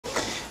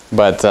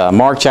But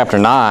Mark chapter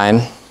 9,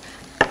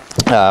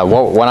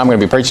 what I'm going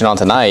to be preaching on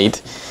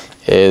tonight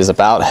is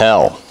about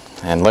hell.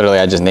 And literally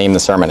I just named the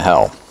sermon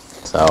Hell.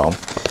 So I'm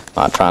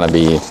not trying to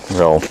be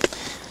real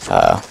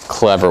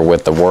clever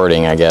with the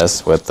wording, I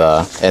guess.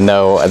 And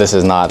no, this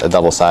is not a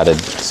double-sided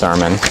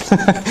sermon.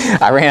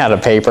 I ran out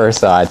of paper,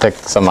 so I took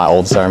some of my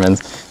old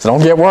sermons. So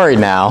don't get worried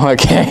now,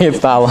 okay?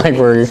 It's not like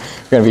we're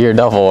going to be here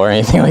double or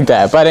anything like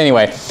that. But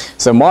anyway,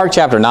 so Mark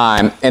chapter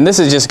 9, and this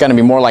is just going to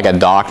be more like a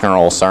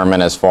doctrinal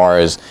sermon as far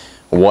as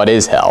what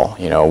is hell?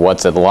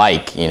 What's it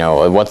like?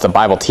 What's the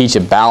Bible teach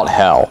about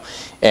hell?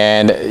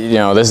 And,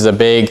 this is a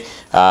big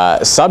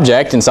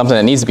subject and something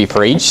that needs to be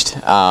preached.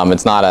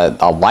 It's not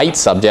a light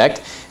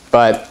subject,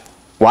 but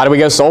why do we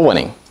go soul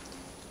winning?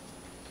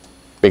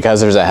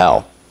 Because there's a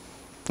hell.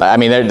 I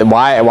mean,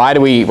 why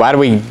do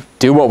we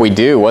do what we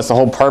do? What's the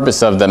whole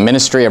purpose of the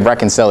ministry of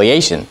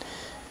reconciliation?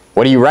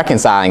 What are you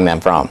reconciling them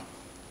from?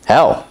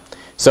 Hell.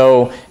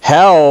 So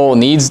hell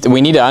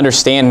we need to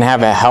understand and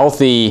have a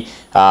healthy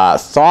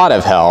thought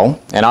of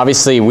hell. And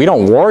obviously we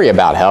don't worry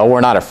about hell.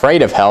 We're not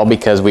afraid of hell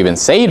because we've been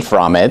saved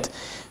from it.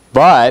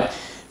 But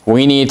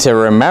we need to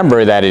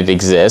remember that it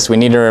exists. We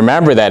need to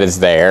remember that it's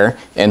there,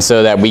 and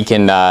so that we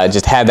can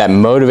just have that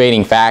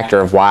motivating factor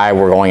of why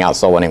we're going out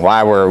soul winning,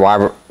 why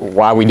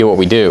we do what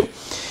we do.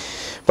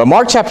 But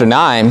Mark chapter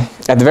 9,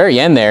 at the very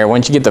end there,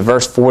 once you get to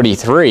verse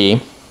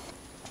 43,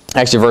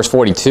 actually verse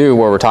 42,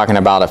 where we're talking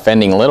about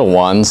offending little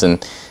ones,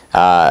 and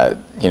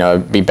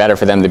it'd be better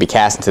for them to be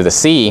cast into the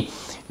sea.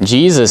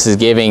 Jesus is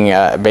giving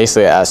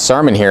basically a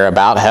sermon here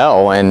about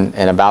hell and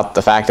about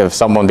the fact of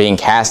someone being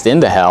cast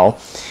into hell.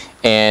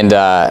 And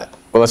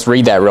let's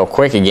read that real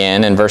quick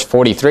again. In verse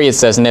 43 it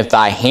says, "And if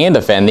thy hand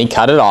offend thee,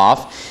 cut it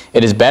off.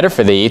 It is better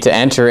for thee to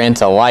enter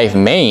into life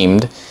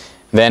maimed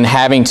than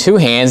having two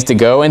hands to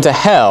go into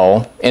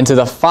hell, into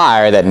the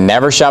fire that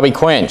never shall be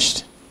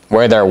quenched,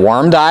 where their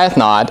worm dieth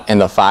not,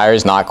 and the fire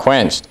is not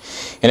quenched.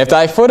 And if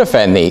thy foot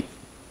offend thee,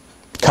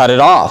 cut it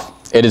off.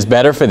 It is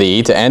better for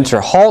thee to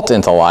enter halt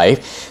into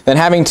life than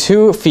having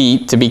 2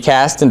 feet to be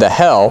cast into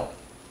hell,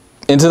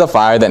 into the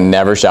fire that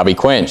never shall be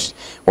quenched,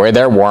 where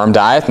their worm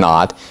dieth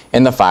not,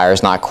 and the fire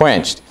is not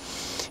quenched.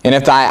 And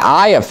if thy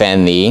eye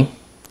offend thee,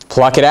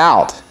 pluck it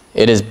out.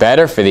 It is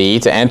better for thee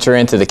to enter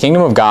into the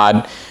kingdom of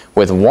God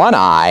with 1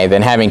 eye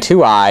than having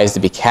 2 eyes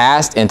to be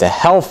cast into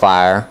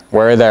hellfire,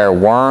 where their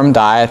worm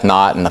dieth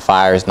not, and the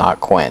fire is not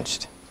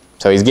quenched."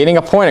 So he's getting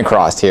a point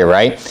across here,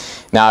 right?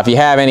 Now, if you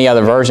have any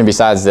other version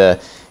besides if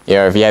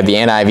you have the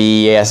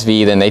NIV,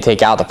 ESV, then they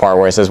take out the part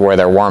where it says, "Where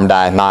their worm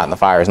dieth not, and the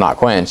fire is not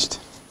quenched."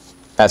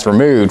 That's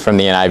removed from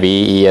the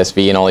NIV,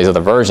 ESV, and all these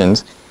other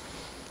versions.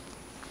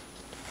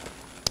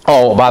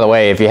 Oh, by the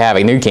way, if you have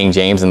a New King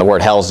James, then the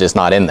word hell's just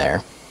not in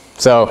there.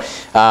 So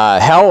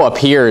hell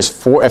appears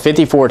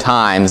 54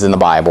 times in the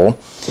Bible,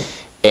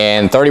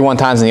 and 31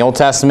 times in the Old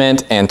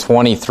Testament, and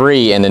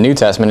 23 in the New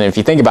Testament. And if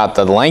you think about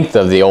the length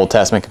of the Old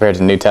Testament compared to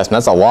the New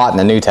Testament, that's a lot in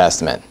the New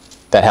Testament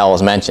that hell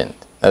is mentioned.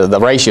 The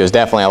ratio is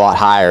definitely a lot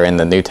higher in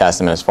the New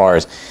Testament as far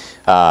as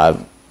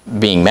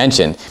being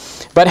mentioned.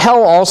 But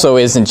hell also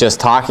isn't just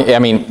talking,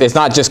 it's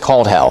not just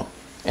called hell.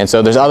 And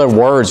so there's other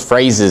words,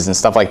 phrases, and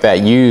stuff like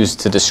that used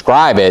to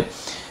describe it,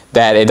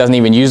 that it doesn't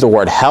even use the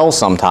word hell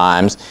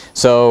sometimes.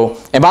 So,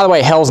 and by the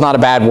way, hell's not a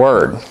bad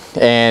word.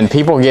 And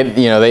people get,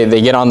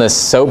 they get on this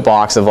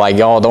soapbox of like,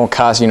 y'all don't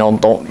cuss,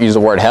 don't use the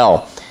word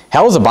hell.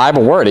 Hell is a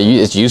Bible word.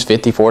 It's used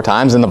 54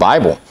 times in the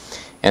Bible.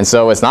 And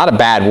so it's not a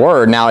bad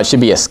word. Now, it should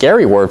be a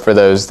scary word for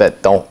those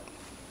that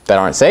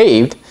aren't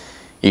saved.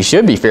 You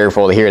should be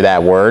fearful to hear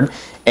that word.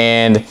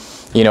 And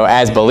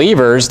as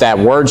believers, that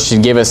word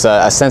should give us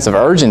a sense of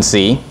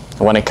urgency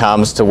when it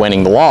comes to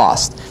winning the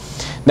lost.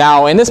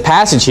 Now, in this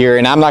passage here,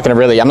 and I'm not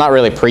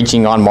really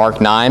preaching on Mark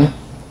 9,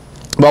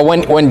 but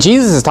when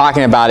Jesus is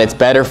talking about it's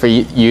better for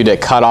you to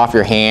cut off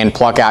your hand,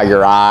 pluck out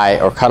your eye,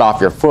 or cut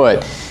off your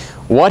foot,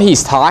 what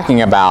he's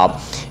talking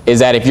about is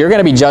that if you're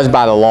going to be judged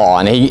by the law,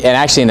 and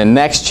actually in the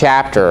next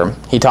chapter,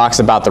 he talks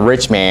about the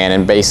rich man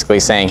and basically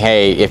saying,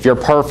 hey, if you're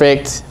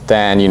perfect,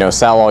 then,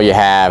 sell all you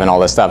have and all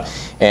this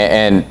stuff.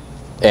 And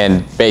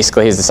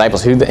basically his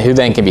disciples, who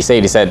then can be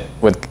saved? He said,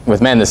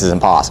 with men this is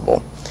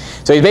impossible.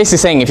 So he's basically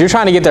saying if you're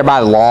trying to get there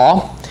by the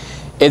law,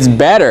 it's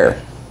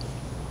better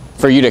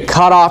for you to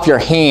cut off your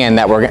hand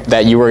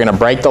that you were going to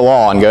break the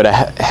law and go to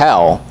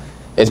hell.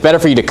 It's better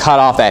for you to cut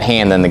off that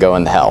hand than to go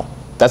into hell.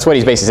 That's what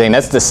he's basically saying.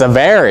 That's the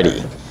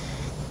severity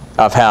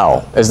of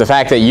hell, is the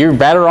fact that you're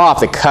better off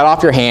to cut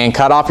off your hand,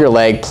 cut off your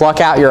leg, pluck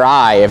out your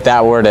eye if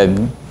that were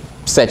to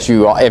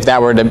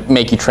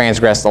make you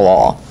transgress the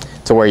law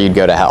to where you'd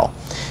go to hell.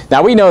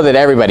 Now, we know that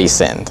everybody's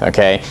sinned,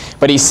 okay?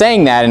 But he's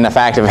saying that in the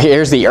fact of,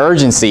 here's the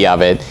urgency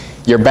of it.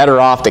 You're better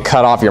off to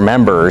cut off your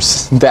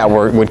members that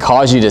would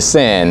cause you to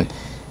sin,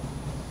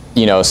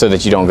 so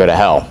that you don't go to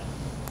hell.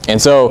 And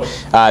so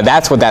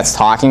that's what that's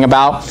talking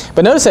about.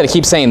 But notice that it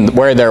keeps saying,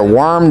 where their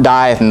worm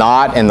dieth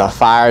not, and the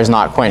fire is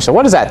not quenched. So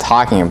what is that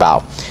talking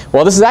about?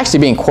 Well, this is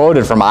actually being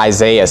quoted from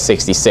Isaiah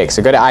 66.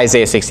 So go to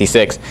Isaiah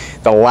 66.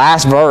 The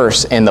last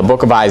verse in the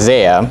book of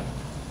Isaiah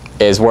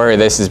is where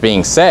this is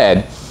being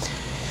said.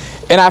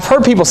 And I've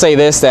heard people say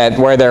this, that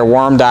where their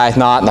worm dieth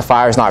not and the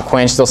fire is not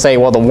quenched, they'll say,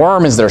 well, the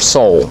worm is their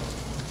soul.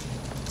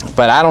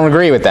 But I don't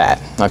agree with that.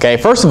 Okay,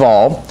 first of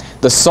all,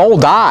 the soul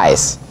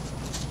dies.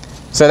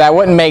 So that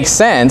wouldn't make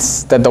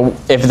sense that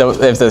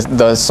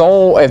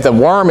if the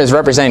worm is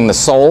representing the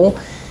soul,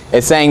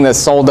 it's saying the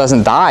soul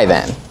doesn't die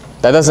then.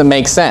 That doesn't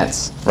make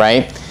sense,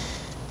 right?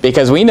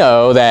 Because we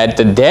know that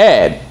the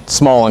dead,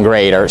 small and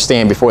great, are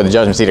stand before the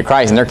judgment seat of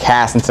Christ, and they're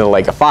cast into the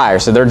lake of fire,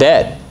 so they're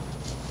dead.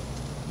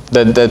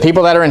 The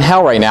people that are in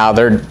hell right now,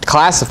 they're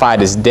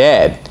classified as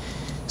dead.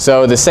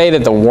 So to say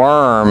that the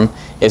worm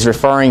is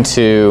referring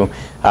to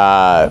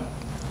their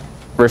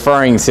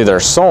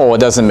soul, it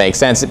doesn't make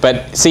sense.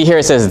 But see here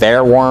it says,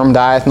 their worm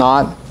dieth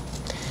not,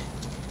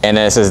 and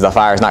then it says the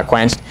fire is not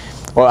quenched.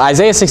 Well,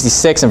 Isaiah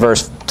 66 and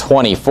verse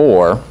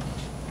 24,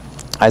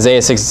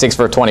 Isaiah 66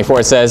 verse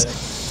 24, it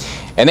says,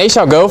 and they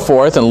shall go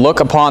forth and look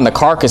upon the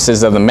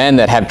carcasses of the men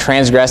that have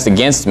transgressed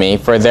against me,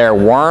 for their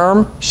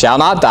worm shall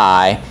not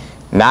die,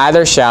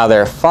 neither shall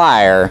their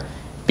fire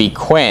be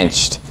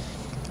quenched,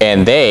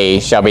 and they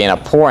shall be an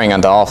abhorring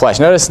unto all flesh.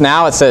 Notice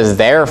now it says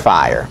their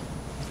fire.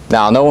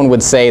 Now, no one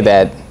would say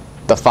that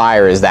the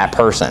fire is that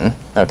person,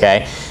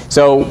 okay?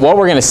 So what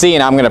we're going to see,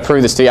 and I'm going to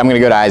prove this to you, I'm going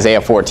to go to Isaiah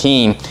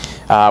 14,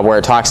 where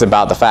it talks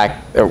about the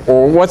fact,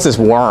 or what's this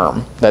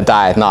worm that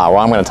dieth not? Well,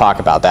 I'm going to talk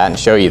about that and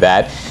show you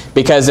that,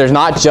 because there's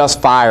not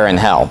just fire in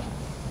hell.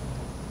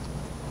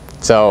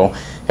 So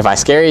if I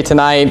scare you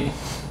tonight,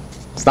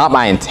 it's not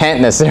my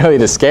intent necessarily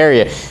to scare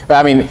you.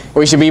 But I mean,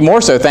 we should be more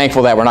so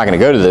thankful that we're not going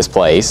to go to this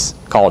place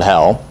called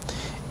hell.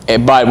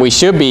 But we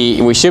should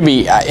be,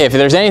 if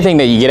there's anything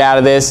that you get out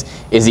of this,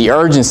 is the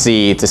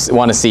urgency to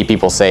want to see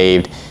people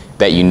saved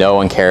that you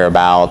know and care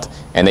about,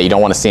 and that you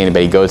don't want to see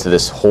anybody go to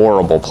this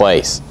horrible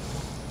place.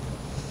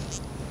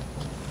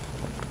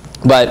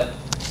 But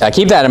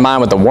keep that in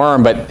mind with the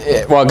worm. But,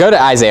 well, go to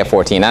Isaiah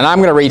 14. And I'm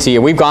going to read to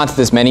you, we've gone to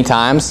this many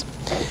times.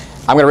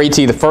 I'm going to read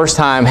to you the first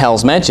time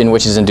hell's mentioned,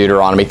 which is in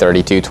Deuteronomy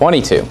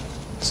 32:22.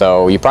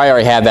 So you probably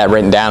already have that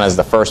written down as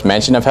the first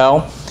mention of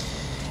hell.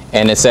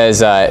 And it says,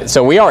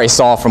 so we already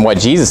saw from what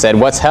Jesus said,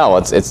 what's hell?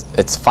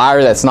 It's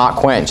fire that's not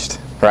quenched,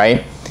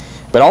 right?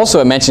 But also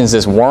it mentions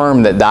this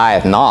worm that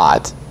dieth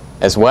not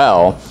as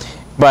well.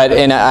 But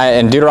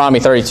in Deuteronomy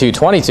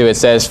 32:22 it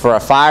says, for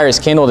a fire is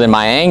kindled in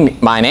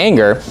mine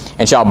anger,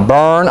 and shall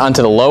burn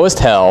unto the lowest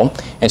hell,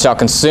 and shall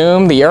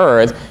consume the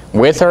earth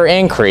with her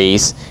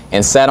increase,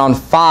 and set on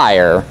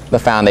fire the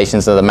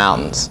foundations of the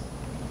mountains.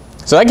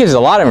 So that gives us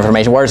a lot of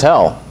information. Where's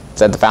hell?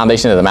 It's at the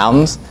foundation of the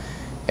mountains.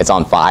 It's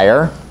on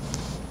fire.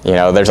 You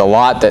know, there's a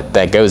lot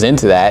that goes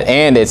into that,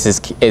 and it's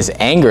his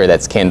anger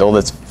that's kindled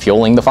that's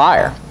fueling the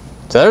fire.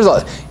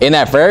 So in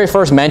that very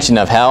first mention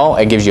of hell,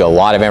 it gives you a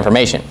lot of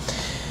information.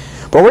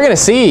 But we're going to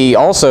see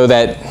also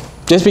that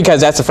just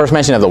because that's the first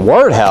mention of the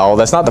word hell,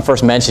 that's not the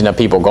first mention of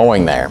people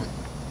going there.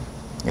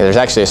 There's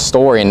actually a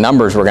story in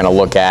Numbers we're going to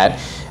look at.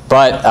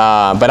 But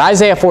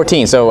Isaiah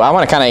 14, so I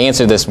want to kind of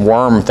answer this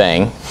worm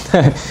thing.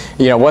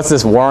 You know, what's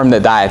this worm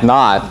that dieth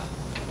not?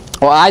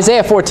 Well,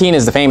 Isaiah 14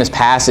 is the famous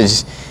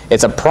passage.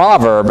 It's a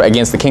proverb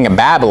against the king of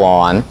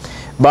Babylon,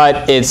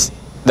 but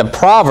the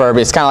proverb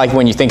is kind of like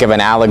when you think of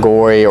an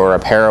allegory or a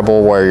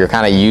parable where you're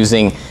kind of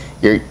using,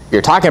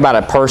 you're talking about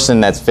a person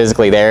that's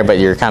physically there, but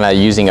you're kind of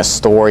using a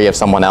story of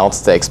someone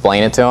else to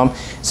explain it to them.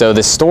 So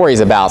this story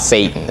is about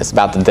Satan. It's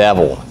about the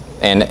devil.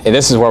 And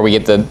this is where we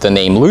get the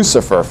name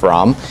Lucifer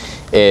from,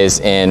 is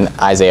in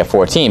Isaiah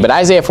 14. But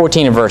Isaiah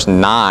 14 in verse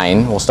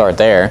 9, we'll start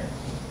there.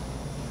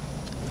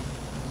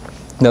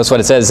 Notice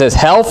what it says. It says,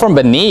 hell from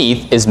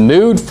beneath is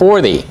moved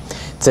for thee,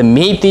 to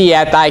meet thee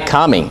at thy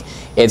coming.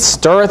 It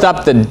stirreth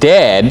up the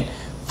dead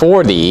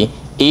for thee,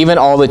 even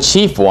all the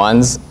chief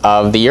ones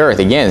of the earth.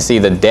 Again, see,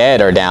 the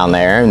dead are down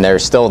there, and they're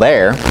still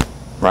there,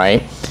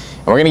 right?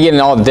 And we're going to get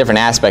into all the different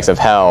aspects of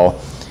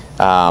hell.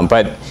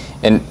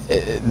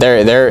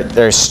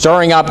 They're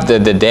stirring up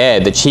the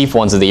dead, the chief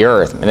ones of the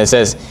earth. And it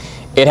says,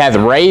 it hath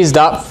raised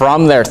up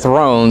from their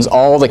thrones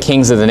all the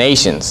kings of the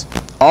nations.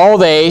 All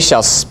they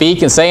shall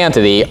speak and say unto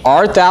thee,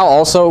 art thou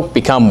also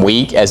become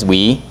weak as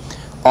we?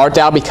 Art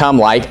thou become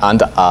like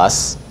unto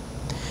us?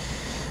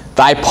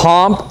 Thy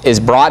pomp is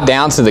brought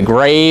down to the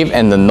grave,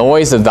 and the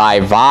noise of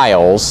thy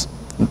vials.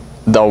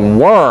 The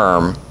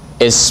worm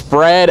is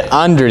spread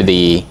under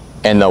thee,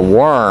 and the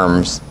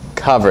worms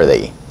cover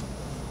thee.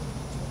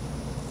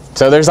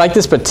 So there's like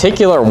this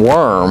particular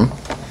worm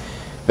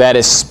that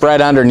is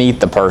spread underneath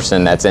the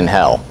person that's in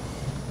hell.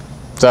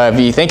 So if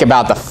you think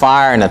about the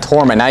fire and the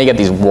torment, now you get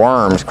these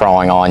worms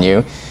crawling on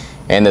you,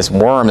 and this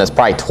worm that's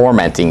probably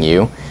tormenting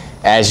you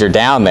as you're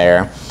down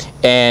there.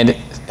 And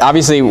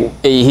obviously,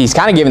 he's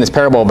kind of giving this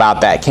parable about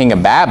that king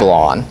of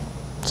Babylon.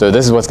 So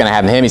this is what's going to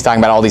happen to him. He's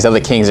talking about all these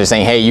other kings. They're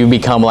saying, hey, you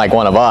become like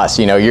one of us.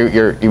 You know,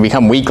 you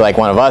become weak like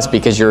one of us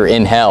because you're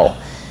in hell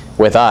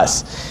with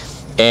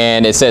us.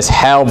 And it says,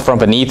 hell from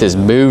beneath is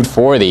moved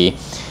for thee.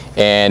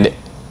 And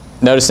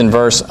notice in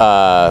verse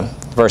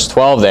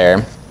 12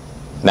 there,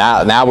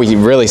 now we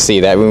really see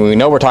that. We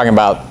know we're talking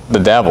about the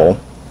devil.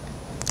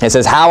 It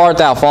says, how art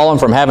thou fallen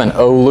from heaven,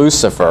 O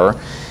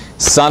Lucifer,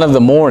 son of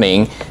the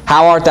morning?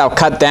 How art thou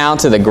cut down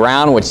to the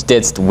ground, which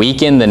didst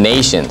weaken the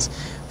nations?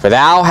 For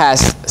thou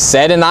hast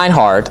said in thine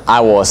heart,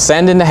 I will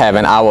ascend into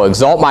heaven, I will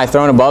exalt my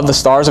throne above the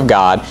stars of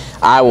God,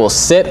 I will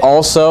sit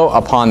also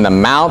upon the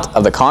mount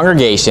of the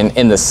congregation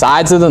in the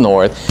sides of the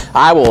north,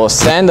 I will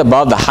ascend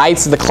above the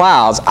heights of the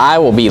clouds, I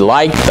will be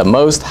like the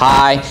Most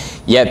High,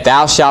 yet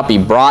thou shalt be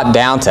brought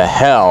down to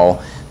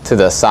hell, to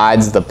the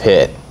sides of the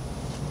pit.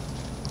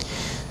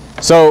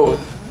 So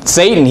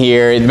Satan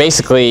here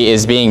basically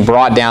is being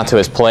brought down to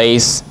his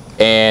place,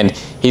 and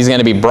he's going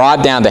to be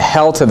brought down to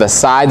hell, to the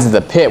sides of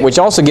the pit, which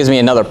also gives me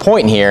another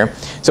point here.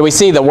 So we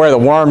see that where the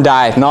worm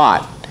dieth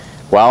not.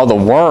 Well, the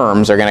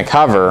worms are going to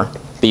cover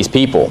these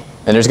people.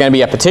 And there's going to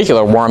be a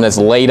particular worm that's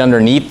laid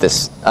underneath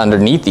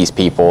these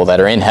people that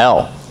are in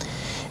hell.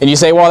 And you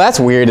say, well, that's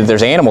weird that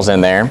there's animals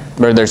in there,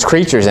 or there's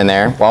creatures in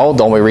there. Well,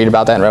 don't we read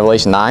about that in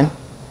Revelation 9?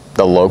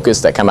 The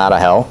locusts that come out of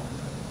hell.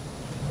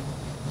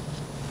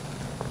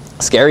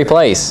 Scary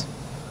place.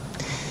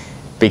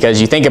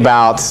 Because you think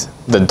about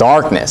the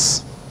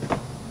darkness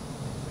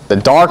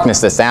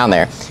that's down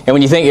there, and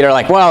when you think, you're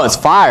like, well, it's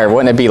fire,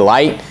 wouldn't it be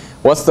light?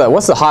 What's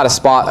the hottest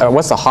spot, or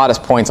what's the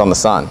hottest points on the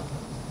sun?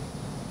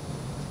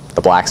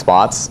 The black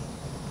spots.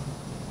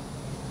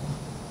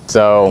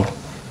 So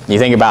you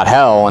think about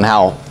hell and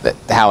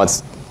how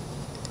it's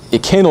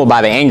kindled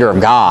by the anger of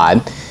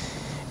God,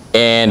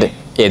 and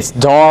it's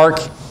dark.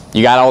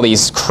 You got all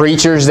these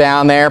creatures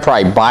down there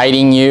probably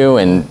biting you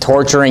and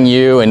torturing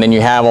you, and then you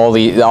have all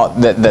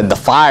the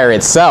fire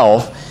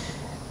itself,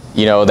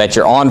 you know, that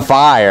you're on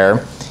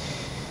fire,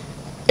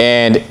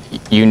 and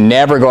you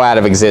never go out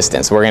of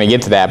existence. We're going to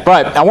get to that.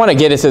 But I want to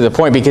get it to the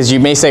point, because you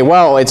may say,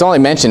 well, it's only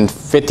mentioned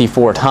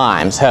 54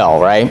 times, hell,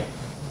 right?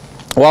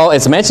 Well,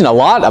 it's mentioned a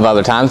lot of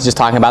other times just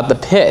talking about the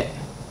pit.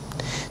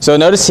 So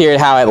notice here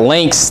how it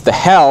links the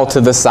hell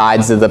to the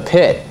sides of the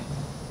pit.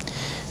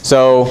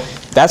 So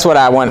that's what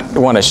I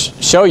want to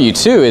show you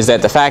too, is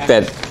that the fact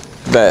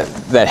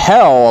that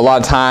hell, a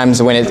lot of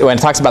times when it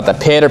talks about the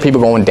pit or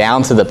people going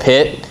down to the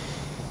pit,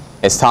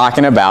 it's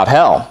talking about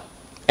hell.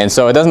 And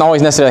so it doesn't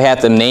always necessarily have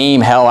to name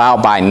hell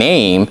out by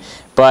name,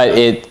 but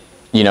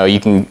you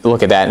can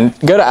look at that. And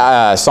go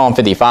to Psalm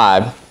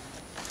 55.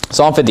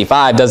 Psalm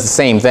 55 does the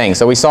same thing.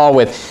 So we saw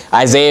with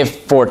Isaiah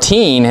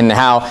 14 and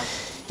how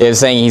it was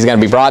saying he's going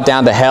to be brought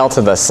down to hell,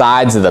 to the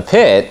sides of the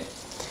pit.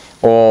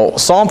 Well,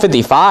 Psalm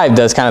 55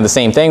 does kind of the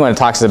same thing when it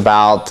talks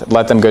about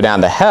let them go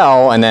down to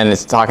hell, and then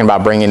it's talking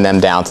about bringing them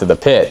down to the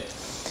pit.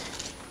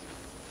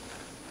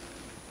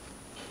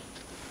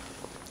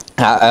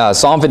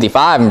 Psalm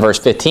 55 in verse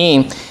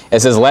 15, it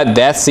says, let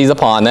death seize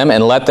upon them,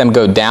 and let them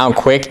go down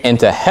quick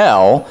into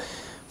hell,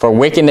 for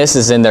wickedness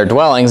is in their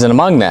dwellings and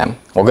among them.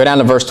 We'll go down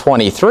to verse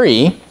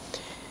 23,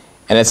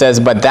 and it says,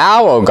 but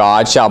thou, O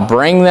God, shalt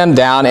bring them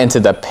down into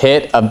the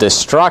pit of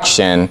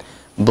destruction.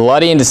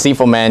 Bloody and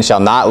deceitful men shall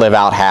not live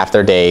out half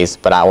their days,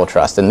 but I will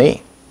trust in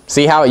thee.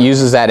 See how it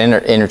uses that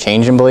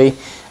interchangeably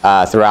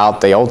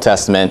throughout the Old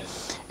Testament.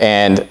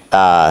 And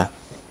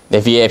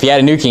if you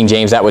had a New King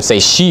James, that would say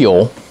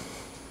Sheol,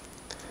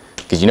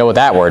 because you know what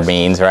that word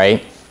means,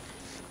 right?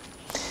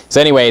 So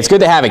anyway, it's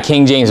good to have a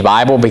King James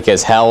Bible,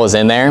 because hell is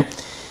in there.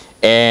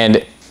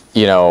 And,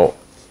 you know,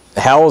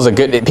 hell is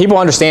people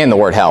understand the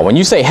word hell. When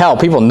you say hell,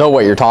 people know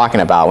what you're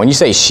talking about. When you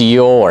say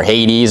Sheol or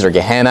Hades or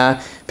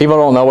Gehenna, people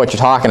don't know what you're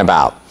talking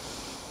about.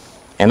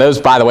 And those,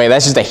 by the way,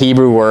 that's just a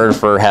Hebrew word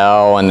for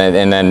hell, and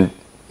then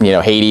you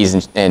know,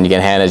 Hades and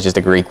Gehenna is just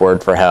a Greek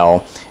word for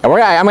hell. And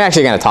I'm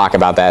actually going to talk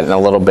about that in a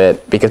little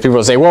bit, because people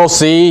will say, well,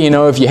 see, you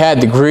know, if you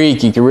had the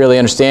Greek, you could really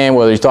understand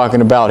whether he's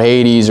talking about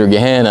Hades or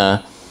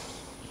Gehenna.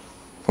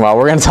 Well,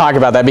 we're going to talk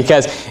about that,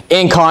 because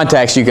in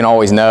context, you can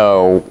always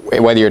know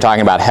whether you're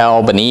talking about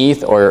hell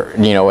beneath, or,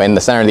 you know, in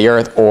the center of the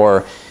earth,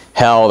 or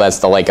hell that's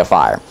the lake of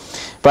fire.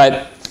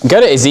 But go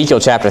to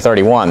Ezekiel chapter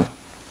 31.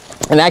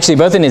 And actually,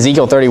 both in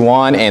Ezekiel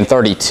 31 and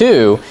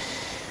 32,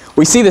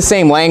 we see the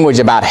same language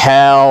about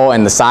hell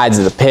and the sides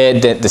of the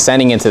pit,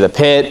 descending into the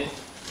pit.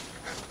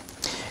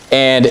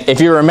 And if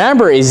you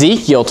remember,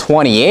 Ezekiel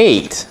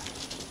 28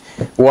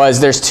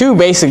 there's two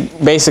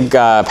basic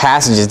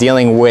passages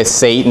dealing with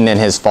Satan and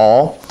his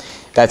fall.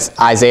 That's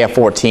Isaiah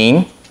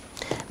 14.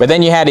 But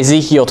then you had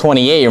Ezekiel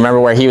 28, remember,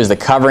 where he was the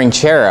covering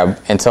cherub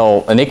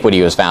until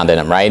iniquity was found in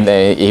him, right?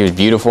 He was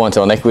beautiful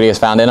until iniquity was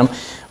found in him.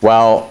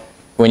 Well,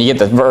 when you get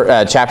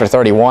to chapter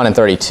 31 and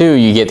 32,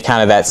 you get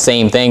kind of that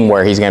same thing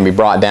where he's going to be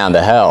brought down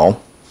to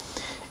hell.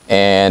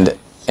 And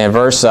in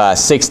verse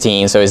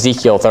 16, so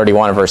Ezekiel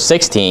 31 and verse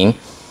 16,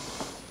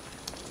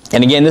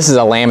 and again, this is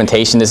a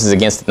lamentation. This is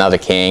against another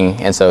king,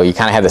 and so you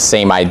kind of have the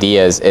same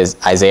idea as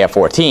Isaiah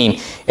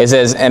 14. It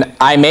says, and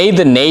I made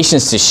the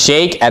nations to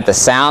shake at the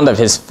sound of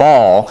his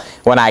fall,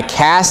 when I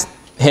cast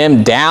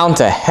him down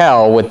to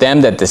hell with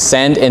them that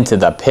descend into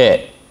the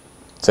pit.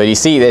 So you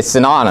see, it's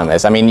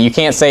synonymous. I mean, you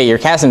can't say you're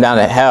casting down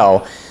to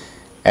hell,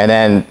 and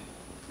then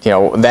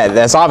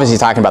that's obviously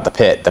talking about the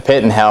pit. The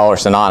pit and hell are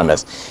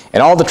synonymous.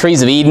 And all the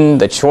trees of Eden,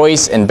 the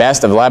choice and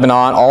best of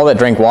Lebanon, all that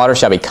drink water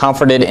shall be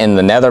comforted in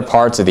the nether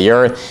parts of the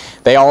earth.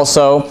 They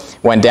also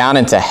went down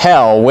into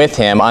hell with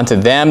him unto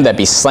them that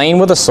be slain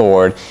with a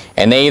sword,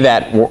 and they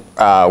that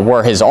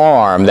were his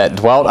arm, that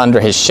dwelt under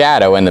his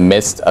shadow in the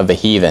midst of the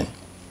heathen.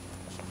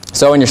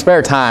 So in your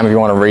spare time, if you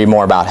want to read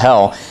more about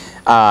hell,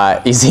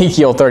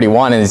 Ezekiel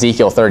 31 and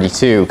Ezekiel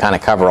 32 kind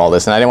of cover all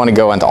this. And I didn't want to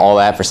go into all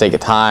that for sake of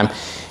time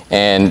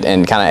and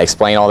kind of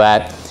explain all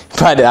that.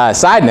 But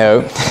side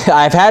note,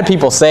 I've had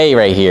people say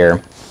right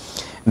here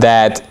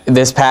that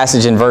this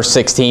passage in verse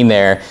 16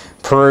 there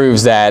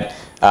proves that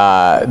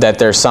that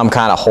there's some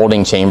kind of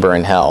holding chamber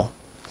in hell.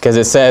 Because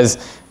it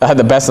says,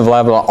 the best of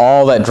Lebanon,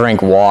 all that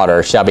drink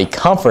water shall be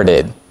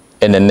comforted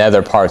in the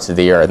nether parts of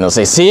the earth. And they'll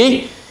say,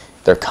 see,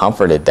 they're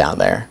comforted down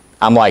there.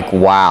 I'm like,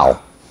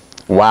 wow.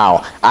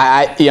 Wow.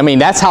 I mean,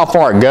 that's how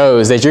far it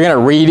goes, that you're going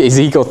to read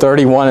Ezekiel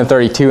 31 and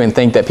 32 and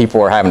think that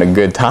people are having a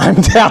good time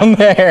down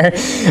there.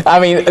 I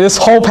mean, this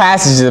whole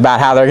passage is about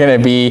how they're going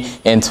to be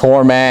in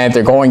torment.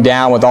 They're going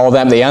down with all of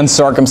them, the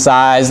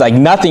uncircumcised. Like,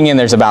 nothing in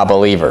there's about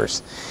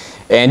believers.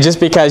 And just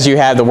because you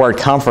have the word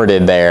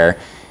comforted there,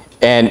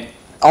 and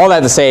all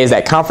that to say is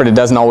that comforted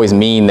doesn't always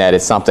mean that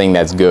it's something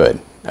that's good,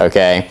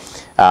 okay?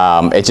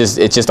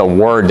 It's just a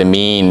word to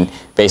mean,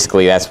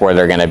 basically, that's where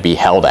they're going to be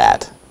held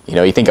at.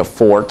 You think a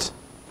fort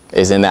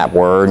is in that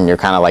word, and you're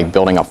kind of like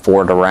building a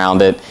fort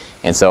around it.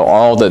 And so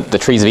all the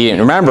trees of Eden.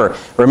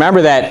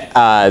 Remember that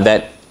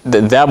that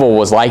the devil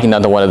was likened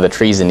unto one of the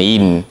trees in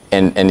Eden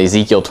in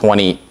Ezekiel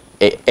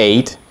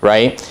 28,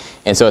 right?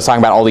 And so it's talking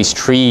about all these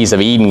trees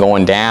of Eden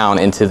going down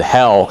into the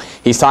hell.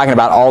 He's talking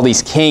about all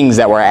these kings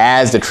that were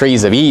as the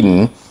trees of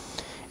Eden.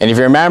 And if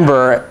you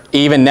remember,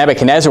 even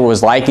Nebuchadnezzar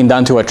was likened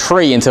unto a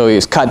tree until he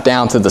was cut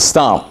down to the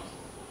stump.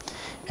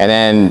 And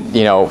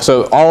then,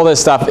 so all this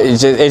stuff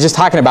is just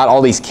talking about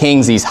all these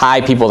kings, these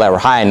high people that were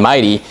high and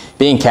mighty,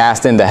 being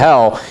cast into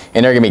hell,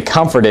 and they're going to be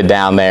comforted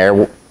down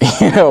there.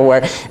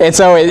 And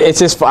so it's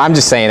just, I'm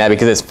just saying that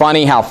because it's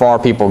funny how far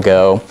people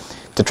go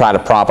to try to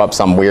prop up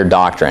some weird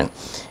doctrine.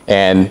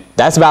 And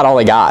that's about all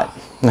they got.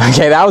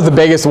 Okay, that was the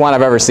biggest one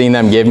I've ever seen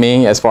them give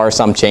me as far as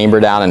some chamber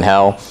down in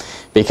hell,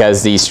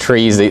 because these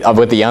trees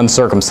with the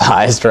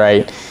uncircumcised,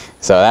 right?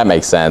 So that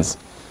makes sense.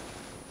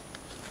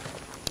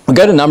 We'll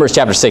go to Numbers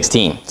chapter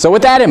 16. So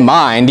with that in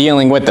mind,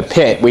 dealing with the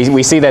pit,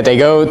 we see that they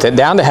go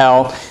down to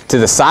hell, to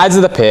the sides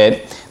of the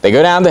pit. They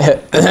go down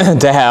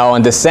to hell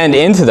and descend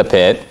into the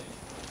pit.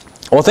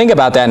 Well, think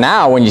about that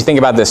now when you think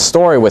about this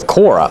story with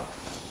Korah.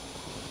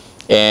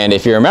 And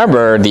if you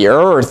remember, the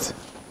earth,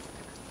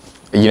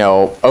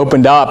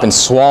 opened up and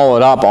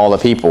swallowed up all the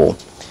people.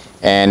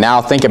 And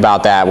now think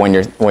about that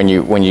when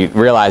you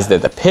realize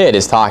that the pit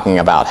is talking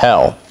about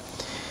hell.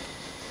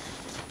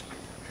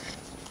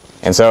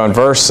 And so in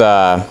verse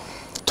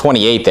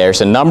 28 there,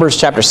 so Numbers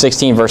chapter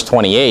 16, verse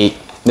 28,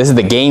 this is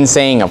the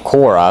gainsaying of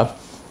Korah,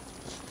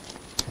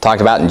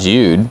 talked about in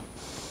Jude.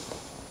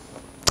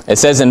 It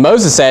says, and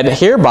Moses said,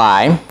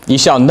 hereby ye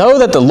shall know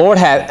that the Lord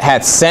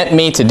hath sent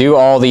me to do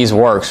all these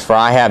works, for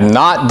I have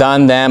not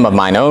done them of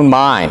mine own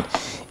mind.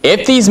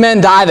 If these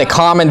men die the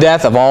common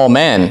death of all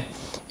men,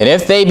 and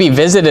if they be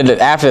visited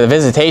after the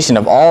visitation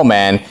of all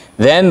men,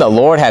 then the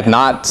Lord hath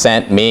not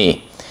sent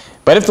me.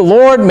 But if the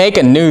Lord make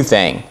a new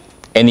thing,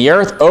 and the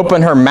earth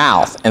open her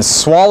mouth, and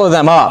swallow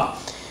them up,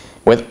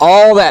 with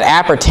all that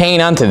appertain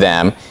unto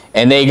them,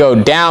 and they go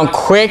down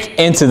quick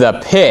into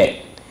the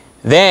pit,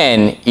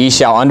 then ye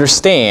shall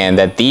understand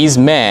that these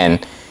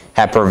men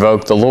have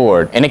provoked the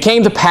Lord. And it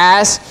came to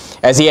pass,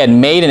 as he had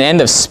made an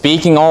end of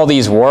speaking all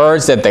these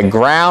words, that the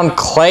ground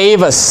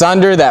clave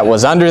asunder that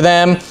was under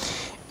them,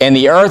 and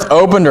the earth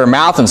opened her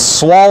mouth and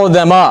swallowed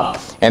them up,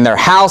 and their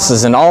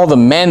houses, and all the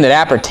men that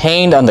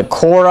appertained unto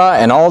Korah,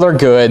 and all their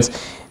goods.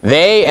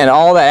 They and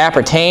all that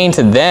appertained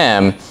to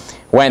them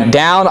went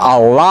down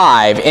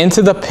alive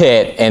into the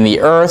pit, and the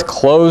earth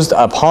closed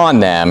upon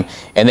them,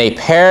 and they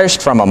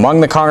perished from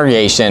among the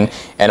congregation,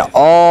 and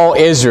all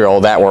Israel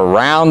that were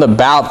round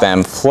about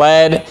them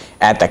fled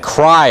at the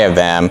cry of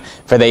them,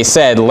 for they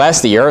said,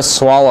 lest the earth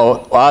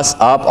swallow us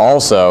up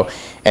also.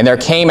 And there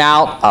came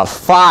out a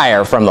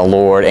fire from the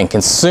Lord, and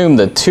consumed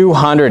the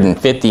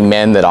 250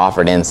 men that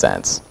offered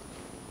incense.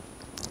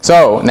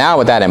 So, now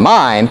with that in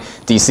mind,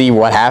 do you see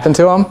what happened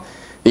to them?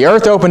 The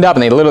earth opened up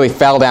and they literally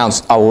fell down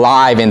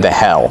alive into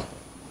hell.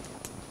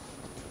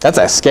 That's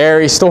a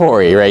scary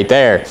story right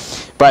there.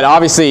 But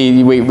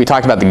obviously, we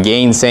talked about the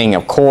gainsaying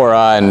of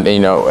Korah,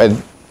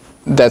 and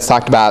that's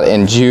talked about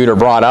in Jude, or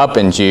brought up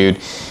in Jude.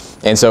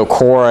 And so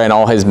Korah and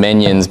all his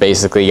minions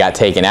basically got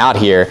taken out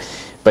here.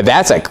 But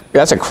that's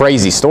a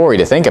crazy story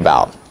to think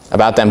about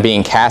them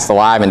being cast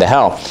alive into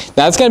hell.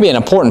 Now, that's going to be an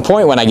important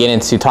point when I get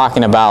into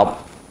talking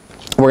about,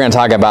 we're going to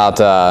talk about,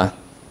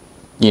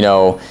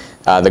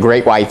 the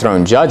Great White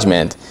Throne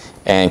Judgment,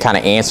 and kind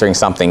of answering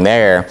something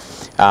there.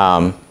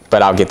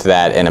 But I'll get to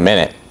that in a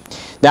minute.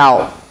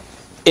 Now,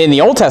 in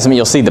the Old Testament,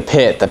 you'll see the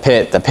pit, the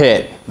pit, the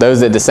pit, those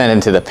that descend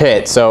into the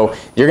pit. So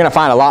you're going to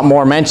find a lot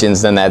more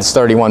mentions than that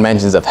 31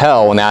 mentions of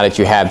hell now that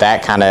you have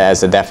that kind of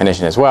as a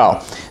definition as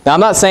well. Now, I'm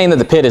not saying that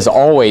the pit is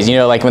always, you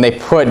know, like when they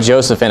put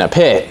Joseph in a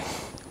pit,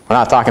 we're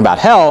not talking about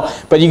hell,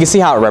 but you can see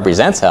how it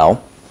represents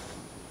hell,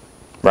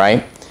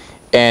 right?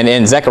 And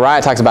in Zechariah,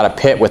 it talks about a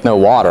pit with no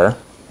water,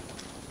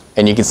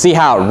 and you can see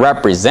how it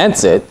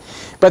represents it.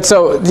 But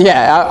so,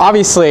 yeah,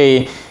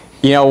 obviously,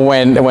 you know,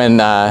 when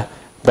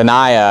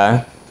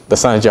Benaiah, the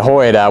son of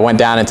Jehoiada, went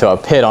down into a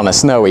pit on a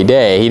snowy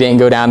day, he didn't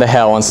go down to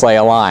hell and slay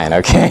a lion,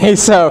 okay?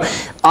 So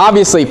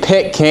obviously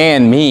pit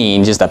can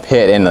mean just a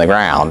pit in the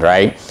ground,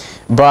 right?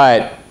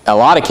 But a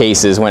lot of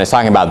cases when it's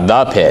talking about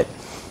the pit,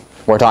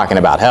 we're talking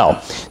about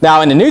hell.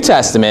 Now in the New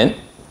Testament,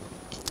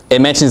 it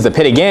mentions the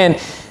pit again,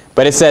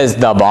 but it says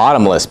the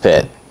bottomless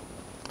pit.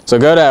 So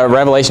go to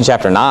Revelation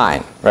chapter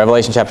 9.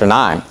 Revelation chapter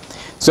 9.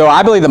 So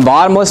I believe the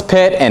bottomless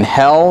pit and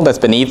hell that's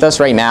beneath us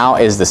right now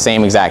is the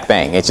same exact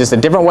thing. It's just a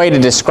different way to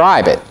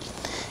describe it.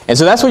 And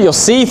so that's what you'll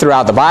see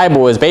throughout the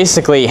Bible is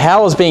basically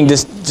hell is being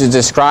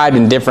described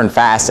in different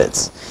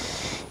facets.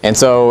 And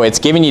so it's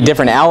giving you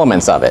different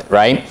elements of it,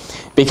 right?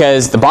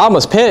 Because the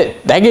bottomless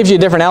pit, that gives you a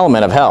different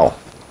element of hell.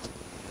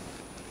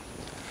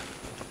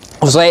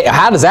 So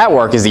how does that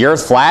work? Is the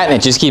earth flat and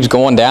it just keeps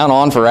going down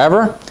on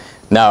forever?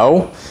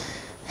 No.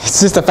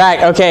 It's just the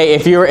fact, okay,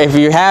 if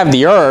you have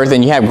the earth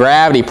and you have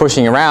gravity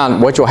pushing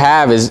around, what you'll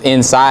have is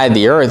inside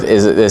the earth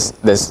is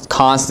this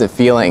constant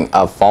feeling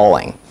of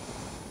falling.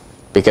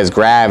 Because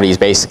gravity is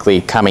basically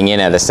coming in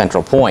at a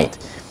central point.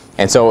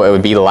 And so it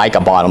would be like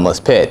a bottomless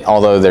pit,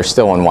 although they're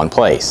still in one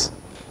place.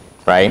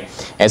 Right?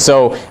 And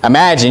so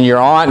imagine you're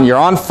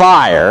on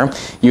fire,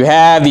 you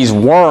have these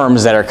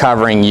worms that are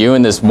covering you,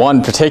 and this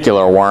one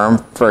particular worm,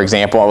 for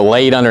example, are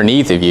laid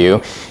underneath of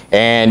you,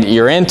 and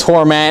you're in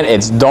torment,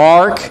 it's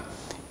dark,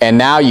 and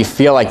now you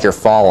feel like you're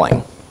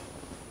falling.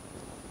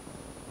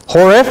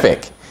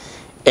 Horrific.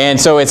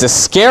 And so it's a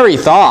scary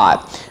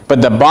thought,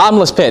 but the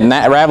bottomless pit, in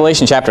that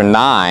Revelation chapter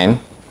 9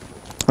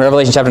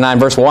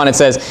 verse 1, it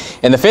says,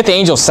 "And the fifth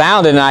angel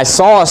sounded, and I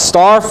saw a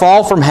star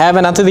fall from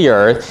heaven unto the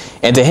earth,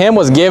 and to him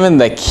was given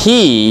the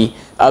key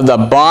of the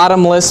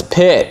bottomless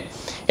pit.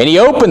 And he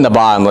opened the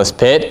bottomless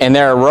pit, and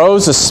there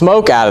arose a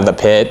smoke out of the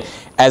pit,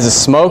 as the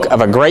smoke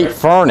of a great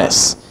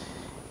furnace.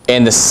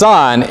 And the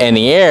sun and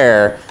the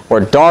air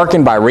were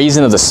darkened by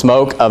reason of the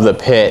smoke of the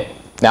pit."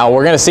 Now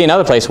we're going to see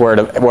another place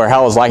where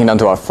hell is likened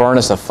unto a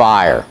furnace of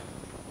fire.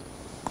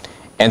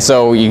 And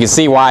so you can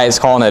see why it's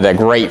calling it a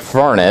great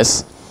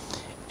furnace.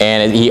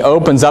 And he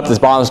opens up this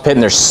bottomless pit,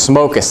 and there's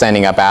smoke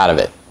ascending up out of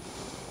it.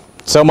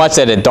 So much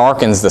that it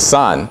darkens the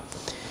sun.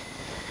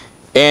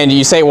 And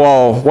you say,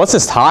 well, what's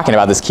this talking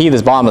about, this key of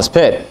this bottomless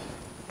pit?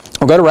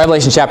 We'll go to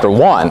Revelation chapter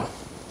 1.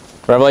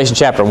 Revelation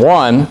chapter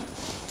 1.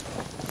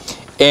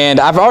 And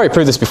I've already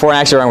proved this before, and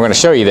actually I'm going to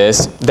show you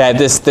this, that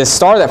this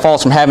star that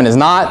falls from heaven is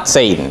not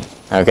Satan.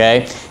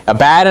 Okay?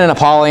 Abaddon and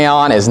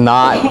Apollyon is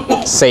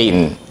not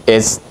Satan.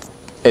 It's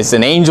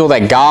an angel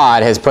that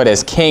God has put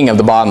as king of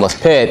the bottomless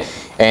pit.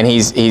 And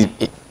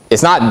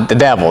it's not the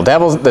devil.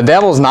 The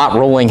devil's not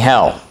ruling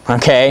hell,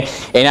 okay?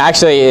 And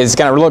actually, it's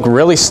going to look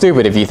really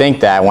stupid if you think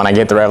that when I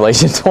get to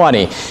Revelation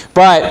 20.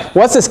 But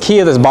what's this key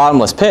of this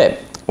bottomless pit?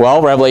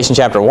 Well, Revelation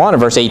chapter 1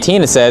 and verse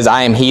 18, it says,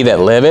 "I am he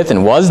that liveth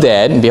and was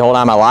dead, and behold,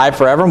 I am alive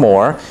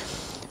forevermore.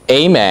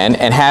 Amen.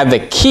 And have the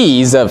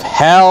keys of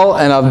hell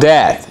and of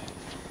death."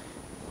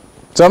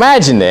 So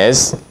imagine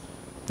this.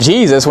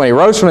 Jesus, when he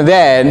rose from the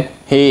dead,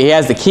 he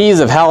has the keys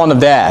of hell and of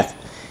death.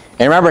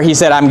 And remember, he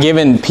said, I'm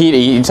giving Peter,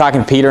 he's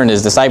talking to Peter and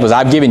his disciples,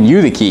 I've given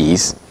you the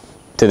keys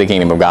to the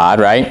kingdom of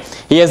God, right?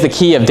 He has the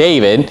key of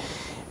David,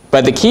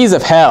 but the keys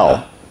of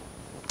hell,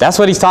 that's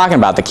what he's talking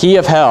about. The key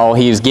of hell,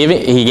 he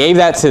gave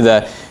that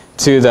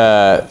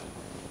that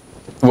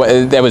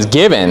was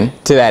given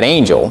to that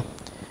angel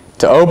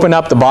to open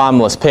up the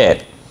bottomless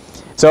pit.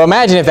 So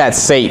imagine if that's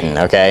Satan,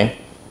 okay?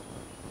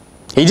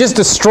 He just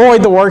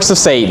destroyed the works of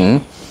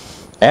Satan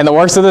and the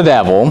works of the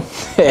devil,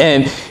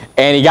 and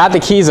he got the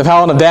keys of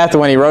hell and of death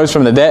when he rose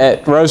from the dead,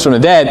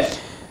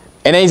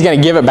 and then he's going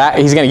to give it back.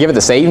 He's going to give it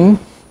to Satan,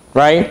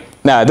 right?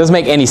 No, it doesn't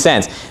make any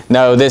sense.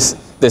 No, this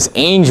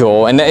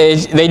angel, and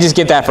they just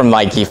get that from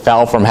like he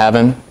fell from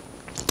heaven.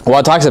 Well,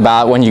 it talks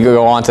about when you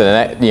go on to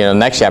the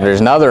next chapter,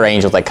 there's another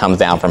angel that comes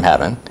down from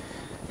heaven.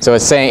 So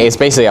it's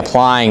basically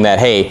applying that,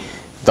 hey,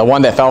 the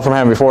one that fell from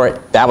heaven before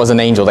that was an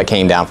angel that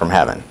came down from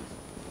heaven.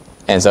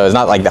 And so it's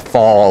not like the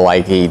fall,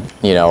 like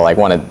like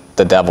one of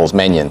the devil's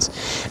minions.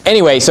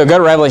 Anyway, so go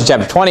to Revelation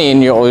chapter 20,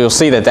 and you'll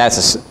see that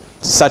that's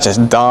such a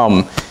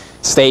dumb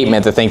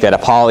statement to think that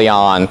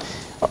Apollyon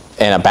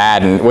and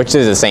Abaddon, which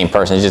is the same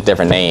person, it's just a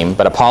different name,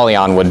 but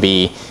Apollyon would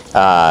be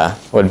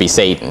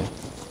Satan.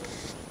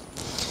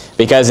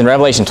 Because in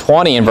Revelation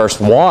 20 and verse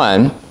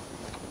 1,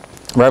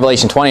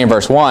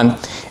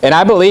 and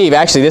I believe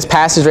actually this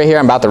passage right here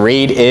I'm about to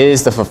read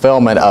is the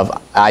fulfillment of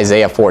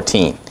Isaiah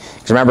 14.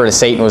 Because remember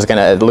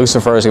that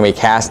Lucifer was going to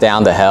be cast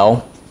down to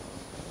hell.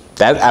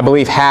 That, I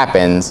believe,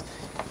 happens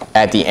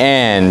at the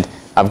end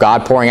of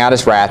God pouring out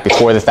his wrath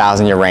before the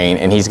 1,000-year reign,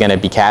 and he's going to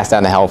be cast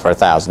down to hell for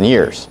 1,000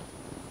 years.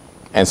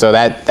 And so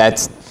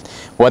that's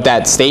what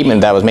that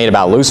statement that was made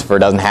about Lucifer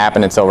doesn't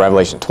happen until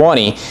Revelation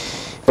 20.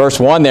 Verse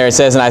 1 there, it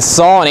says, "And I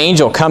saw an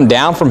angel come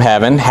down from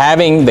heaven,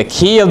 having the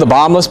key of the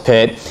bottomless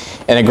pit,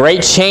 and a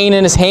great chain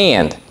in his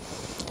hand.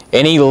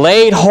 And he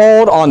laid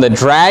hold on the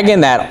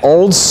dragon, that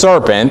old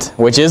serpent,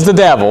 which is the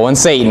devil and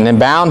Satan, and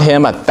bound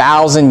him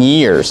 1,000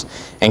 years,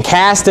 and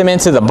cast him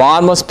into the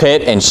bottomless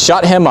pit, and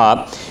shut him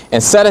up,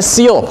 and set a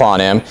seal upon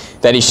him,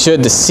 that he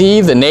should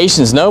deceive the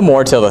nations no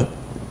more till the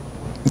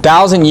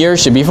 1,000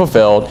 years should be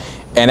fulfilled,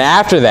 and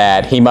after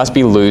that he must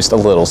be loosed a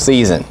little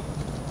season."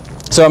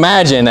 So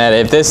imagine that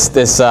if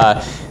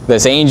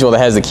this angel that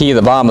has the key of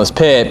the bottomless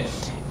pit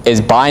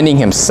is binding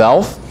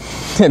himself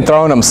and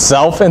throwing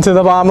himself into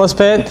the bottomless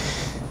pit,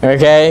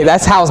 okay,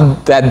 that's how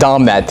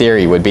dumb that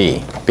theory would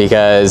be.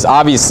 Because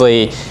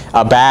obviously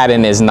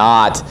Abaddon is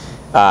not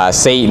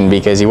Satan,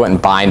 because he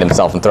wouldn't bind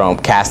himself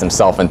and cast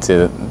himself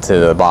into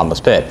the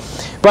bottomless pit.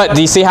 But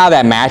do you see how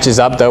that matches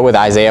up though with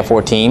Isaiah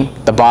 14?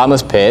 The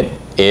bottomless pit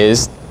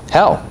is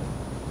hell.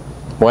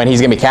 When he's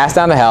going to be cast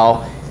down to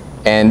hell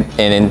and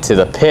into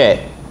the pit,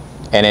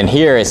 and in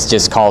here it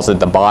just calls it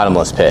the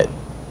bottomless pit.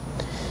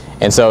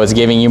 And so it's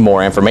giving you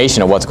more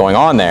information of what's going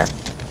on there.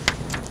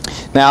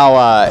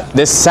 Now,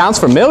 this sounds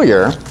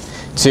familiar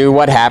to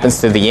what happens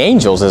to the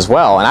angels as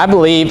well. And I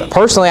believe,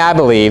 personally I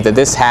believe, that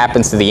this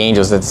happens to the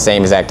angels at the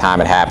same exact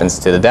time it happens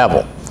to the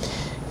devil.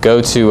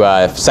 Go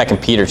to 2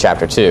 Peter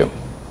chapter 2.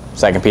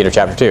 2 Peter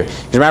chapter 2.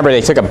 Because remember,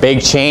 they took a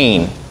big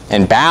chain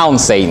and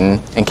bound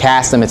Satan and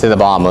cast him into the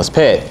bottomless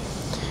pit.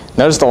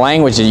 Notice the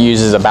language it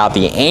uses about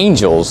the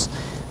angels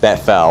that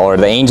fell, or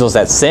the angels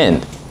that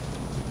sinned.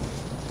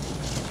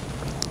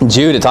 In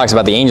Jude, it talks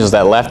about the angels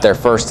that left their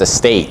first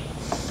estate.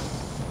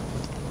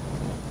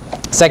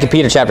 2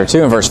 Peter chapter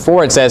 2 and verse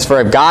 4, it says,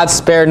 "For if God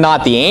spared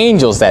not the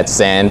angels that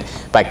sinned,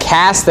 but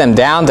cast them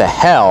down to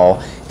hell,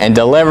 and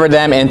delivered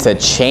them into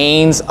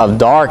chains of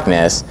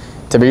darkness,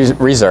 to be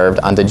reserved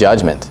unto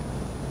judgment."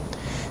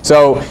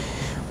 So,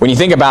 when you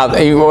think about,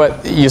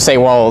 you say,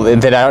 well,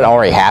 did that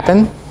already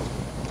happen?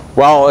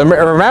 Well,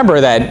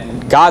 remember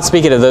that God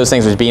speaketh of those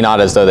things which be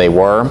not as though they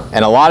were.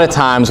 And a lot of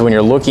times when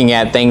you're looking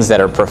at things that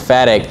are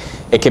prophetic,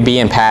 it could be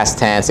in past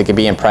tense, it could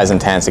be in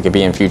present tense, it could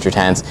be in future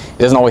tense. It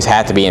doesn't always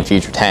have to be in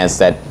future tense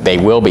that they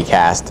will be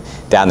cast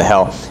down to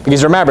hell.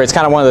 Because remember, it's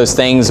kind of one of those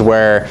things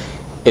where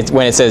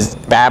when it says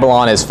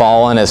Babylon is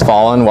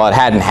fallen, well, it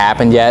hadn't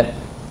happened yet,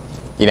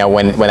 you know,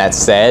 when that's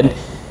said.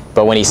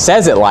 But when he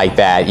says it like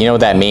that, you know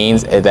what that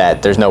means?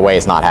 That there's no way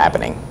it's not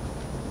happening.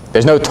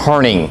 There's no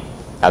turning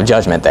of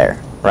judgment there,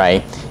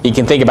 right? You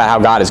can think about how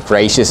God is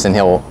gracious and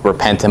he'll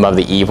repent him of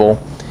the evil.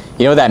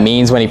 You know what that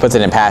means when he puts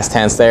it in past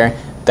tense there?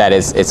 That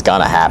it's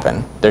going to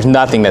happen. There's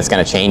nothing that's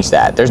going to change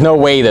that. There's no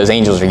way those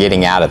angels are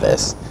getting out of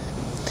this.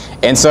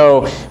 And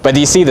so, but do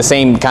you see the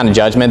same kind of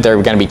judgment?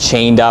 They're going to be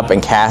chained up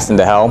and cast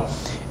into hell.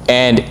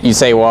 And you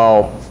say,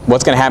 well,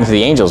 what's going to happen to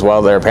the angels?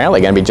 Well, they're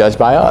apparently going to be judged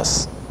by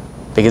us.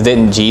 Because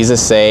didn't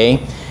Jesus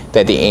say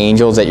that the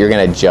angels, that you're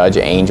going to judge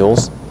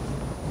angels?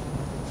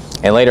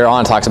 And later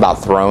on it talks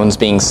about thrones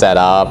being set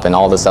up and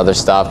all this other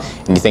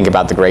stuff. And you think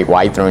about the great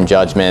white throne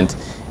judgment,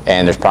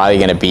 and there's probably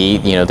going to be,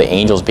 you know, the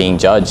angels being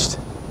judged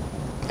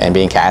and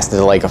being cast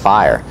into the lake of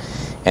fire.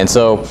 And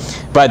so,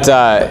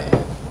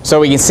 so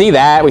we can see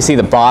that. We see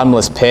the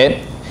bottomless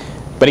pit.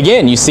 But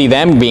again, you see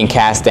them being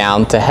cast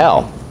down to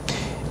hell.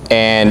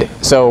 And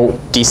so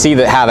do you see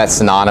how that's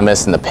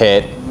synonymous in the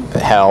pit,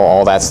 hell,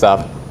 all that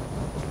stuff?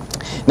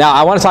 Now,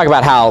 I want to talk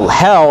about how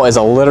hell is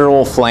a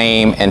literal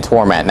flame and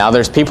torment. Now,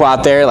 there's people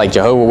out there like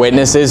Jehovah's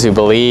Witnesses who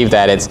believe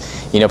that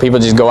it's, you know, people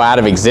just go out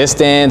of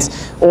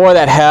existence, or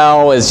that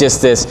hell is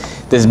just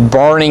this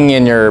burning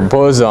in your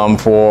bosom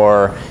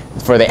for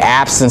the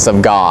absence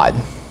of God.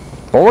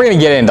 Well, we're going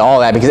to get into all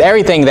that because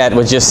everything that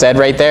was just said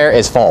right there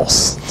is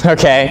false,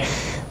 okay?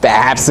 The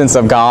absence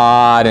of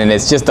God, and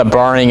it's just the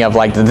burning of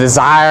like the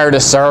desire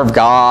to serve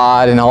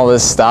God and all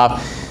this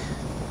stuff.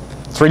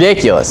 It's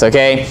ridiculous,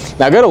 okay?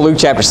 Now go to Luke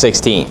chapter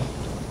 16.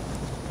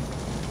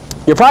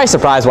 You're probably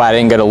surprised why I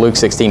didn't go to Luke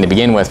 16 to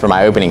begin with for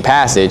my opening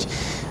passage.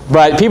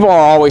 But people are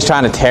always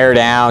trying to tear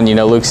down, you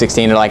know, Luke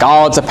 16. They're like,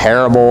 oh, it's a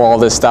parable, all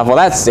this stuff. Well,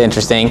 that's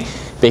interesting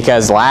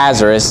because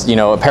Lazarus, you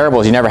know,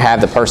 parables, you never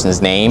have the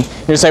person's name.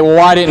 You say, well,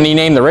 why didn't he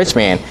name the rich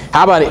man?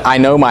 How about I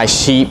know my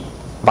sheep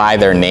by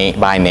their name,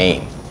 by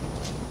name?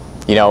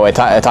 You know, it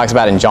talks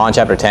about in John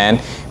chapter 10.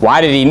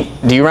 Why did he,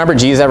 do you remember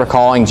Jesus ever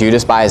calling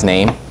Judas by his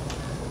name?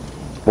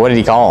 What did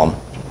he call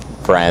him?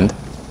 Friend.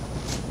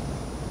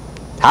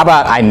 How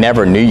about I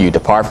never knew you,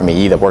 depart from me,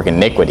 ye that work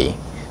iniquity?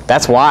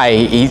 That's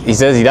why he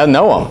says he doesn't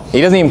know him.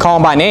 He doesn't even call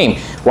him by name.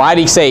 Why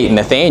did he say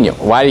Nathaniel?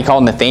 Why did he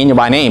call Nathaniel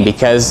by name?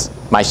 Because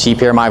my sheep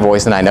hear my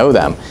voice and I know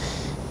them.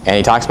 And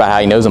he talks about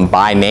how he knows them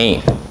by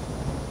name.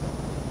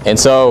 And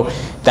so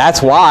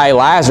that's why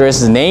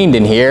Lazarus is named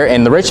in here,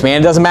 and the rich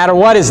man, it doesn't matter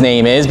what his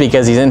name is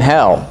because he's in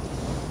hell.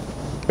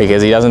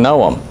 Because he doesn't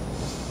know him.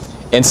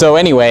 And so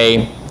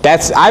anyway,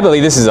 I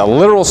believe this is a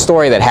literal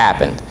story that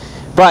happened.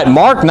 But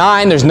Mark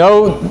 9, there's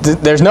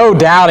no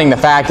doubting the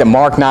fact that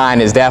Mark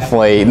 9 is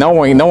definitely, no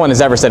one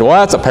has ever said,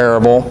 well, that's a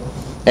parable.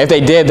 If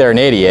they did, they're an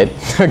idiot,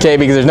 okay,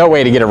 because there's no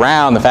way to get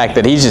around the fact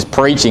that he's just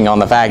preaching on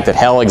the fact that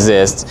hell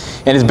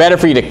exists, and it's better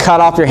for you to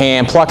cut off your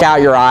hand, pluck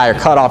out your eye, or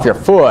cut off your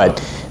foot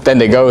than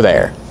to go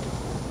there.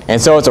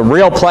 And so it's a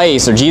real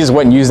place, or Jesus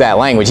wouldn't use that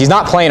language. He's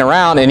not playing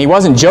around, and he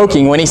wasn't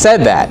joking when he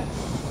said that.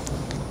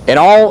 In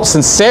all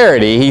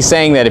sincerity, he's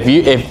saying that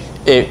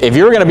if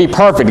you're going to be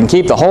perfect and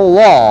keep the whole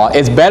law,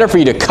 it's better for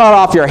you to cut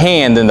off your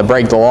hand than to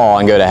break the law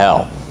and go to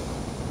hell.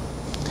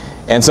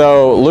 And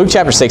so Luke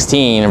chapter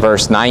 16 and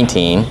verse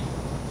 19,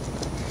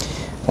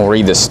 we'll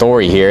read this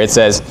story here. It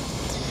said,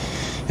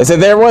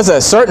 there was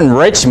a certain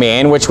rich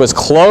man which was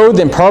clothed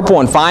in purple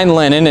and fine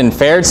linen and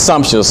fared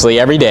sumptuously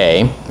every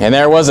day. And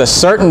there was a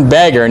certain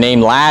beggar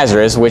named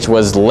Lazarus which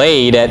was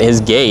laid at his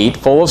gate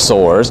full of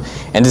sores,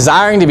 and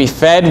desiring to be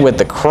fed with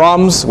the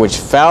crumbs which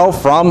fell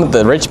from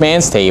the rich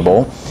man's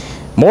table.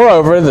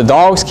 Moreover, the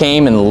dogs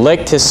came and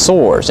licked his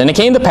sores. And it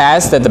came to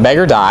pass that the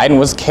beggar died and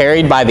was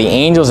carried by the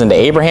angels into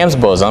Abraham's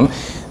bosom.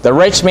 The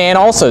rich man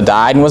also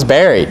died and was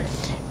buried.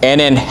 And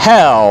in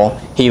hell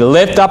he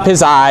lift up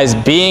his eyes,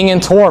 being in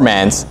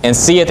torments, and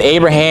seeth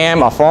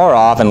Abraham afar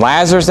off, and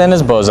Lazarus in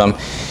his bosom.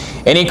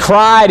 And he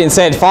cried and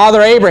said,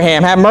 Father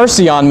Abraham, have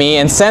mercy on me,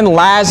 and send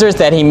Lazarus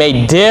that he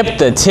may dip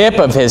the tip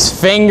of his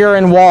finger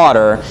in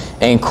water,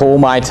 and cool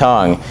my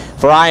tongue.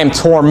 For I am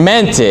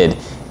tormented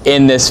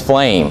in this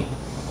flame.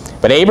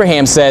 But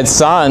Abraham said,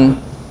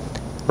 Son,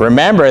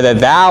 remember that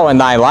thou in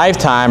thy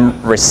lifetime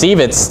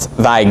receivedst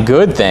thy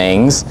good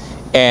things,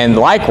 and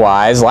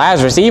likewise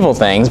Lazarus evil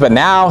things, but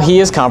now he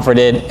is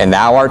comforted, and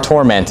thou art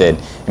tormented.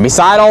 And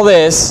beside all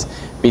this,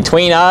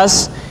 between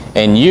us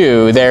and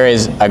you there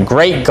is a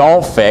great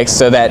gulf fixed,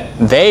 so that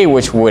they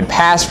which would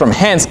pass from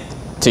hence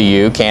to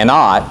you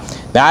cannot,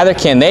 neither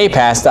can they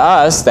pass to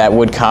us that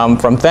would come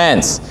from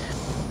thence.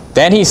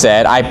 Then he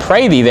said, I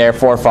pray thee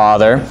therefore,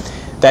 Father,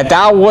 that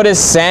thou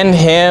wouldest send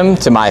him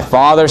to my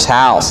father's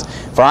house.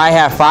 For I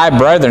have 5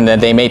 brethren, that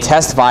they may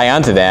testify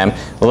unto them,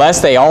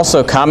 lest they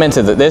also come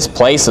into this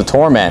place of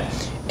torment.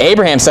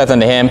 Abraham saith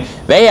unto him,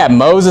 They have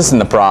Moses and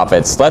the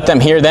prophets, let them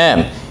hear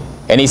them.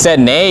 And he said,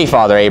 Nay,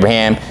 Father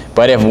Abraham,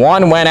 but if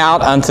one went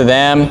out unto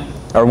them,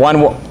 or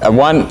one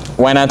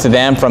went unto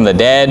them from the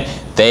dead,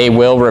 they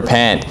will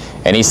repent.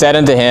 And he said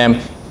unto him,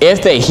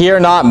 If they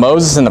hear not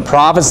Moses and the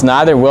prophets,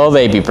 neither will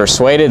they be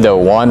persuaded, though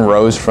one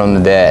rose from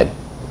the dead.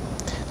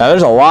 Now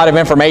there's a lot of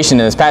information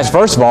in this passage.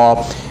 First of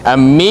all,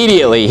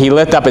 immediately he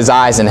lifted up his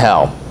eyes in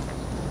hell.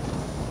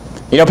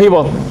 You know,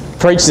 people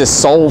preach this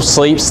soul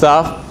sleep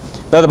stuff.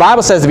 Now the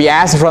Bible says to be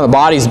absent from the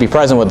body is to be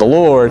present with the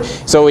Lord.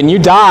 So when you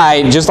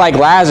die, just like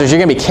Lazarus, you're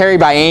going to be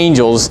carried by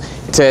angels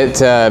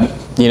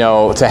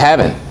to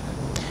heaven.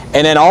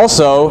 And then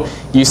also,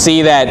 you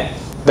see that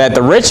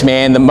the rich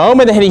man, the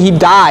moment that he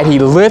died, he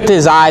lifted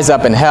his eyes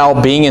up in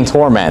hell, being in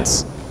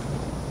torments.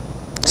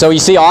 So you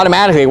see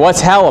automatically, what's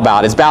hell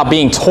about? It's about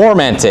being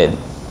tormented.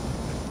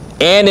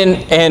 And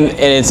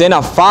it's in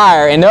a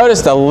fire. And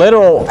notice the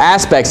literal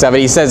aspects of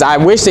it. He says, I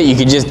wish that you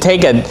could just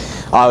take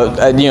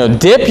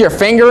dip your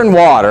finger in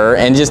water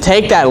and just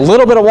take that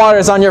little bit of water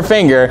that's on your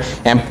finger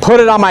and put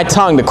it on my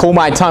tongue to cool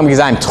my tongue, because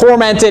I'm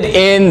tormented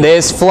in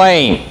this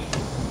flame.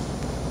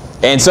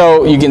 And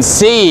so you can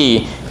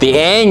see the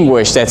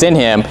anguish that's in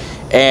him,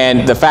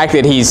 and the fact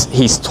that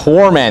he's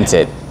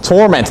tormented.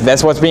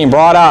 That's what's being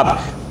brought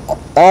up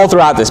all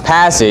throughout this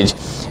passage.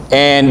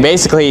 And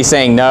basically he's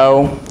saying,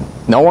 no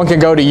one can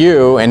go to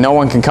you, and no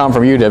one can come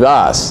from you to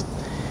us.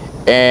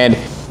 And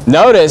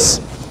notice,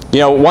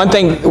 one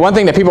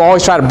thing that people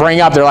always try to bring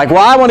up, they're like,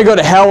 well, I want to go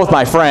to hell with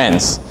my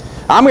friends.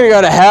 I'm going to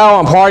go to hell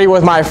and party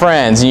with my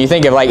friends. And you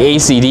think of like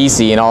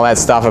AC/DC and all that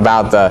stuff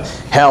about the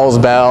hell's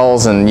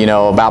bells, and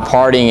about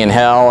partying in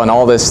hell and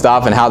all this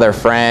stuff, and how their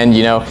friend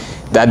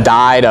that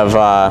died of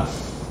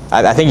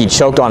I think he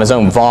choked on his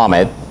own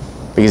vomit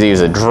because he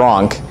was a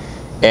drunk.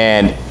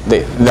 And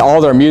all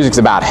their music's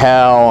about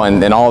hell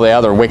and all the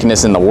other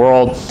wickedness in the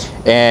world.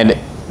 And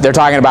they're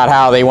talking about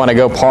how they want to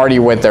go party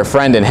with their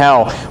friend in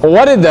hell. Well,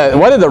 what did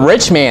the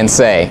rich man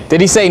say?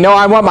 Did he say, no,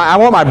 I want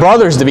my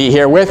brothers to be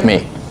here with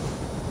me?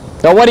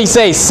 No, what did he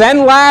say?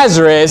 Send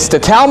Lazarus to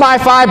tell my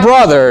 5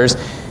 brothers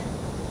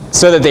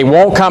so that they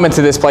won't come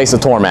into this place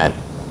of torment.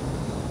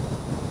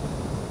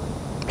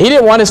 He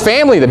didn't want his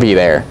family to be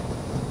there.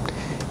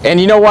 And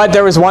you know what?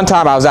 There was one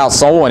time I was out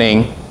soul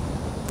winning,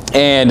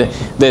 and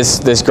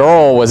this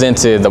girl was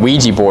into the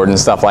Ouija board and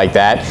stuff like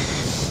that.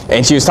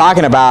 And she was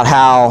talking about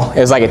how it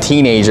was like a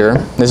teenager.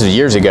 This was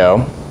years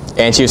ago.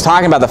 And she was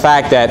talking about the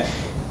fact that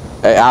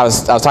I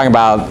was talking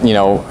about,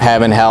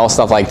 heaven, hell,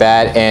 stuff like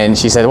that. And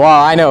she said, well,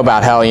 I know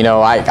about hell.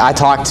 I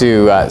talk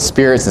to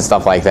spirits and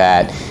stuff like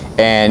that.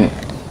 And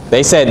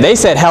they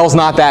said hell's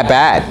not that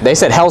bad. They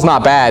said hell's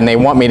not bad, and they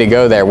want me to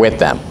go there with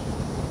them.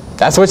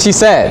 That's what she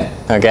said,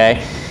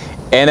 okay?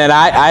 And then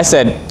I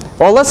said,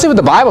 well, let's see what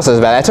the Bible says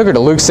about it. I took her to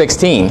Luke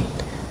 16.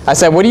 I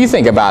said, what do you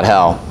think about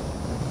hell?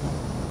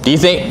 Do you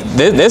think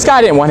this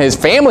guy didn't want his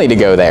family to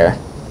go there,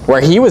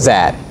 where he was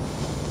at?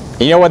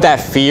 You know what that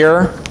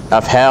fear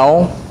of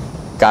hell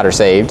got her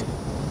saved.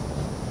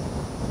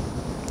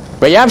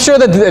 But yeah, I'm sure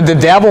that the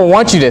devil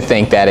wants you to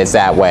think that it's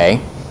that way.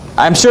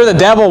 I'm sure the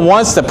devil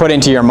wants to put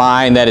into your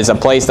mind that it's a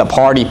place, a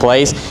party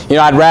place. You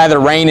know, I'd rather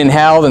reign in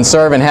hell than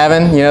serve in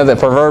heaven. You know, the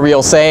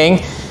proverbial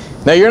saying.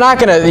 No, you're not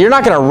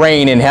gonna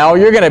reign in hell.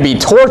 You're gonna be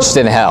torched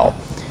in hell.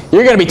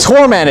 You're going to be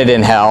tormented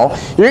in hell.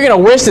 You're going to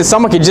wish that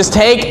someone could just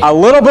take a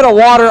little bit of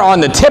water on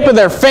the tip of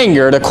their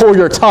finger to cool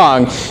your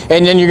tongue,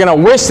 and then you're going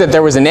to wish that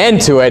there was an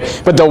end to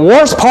it. But the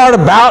worst part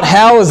about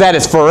hell is that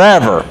it's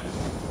forever.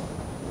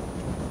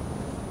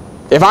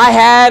 If I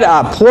had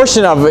a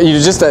portion of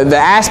just the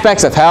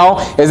aspects of hell,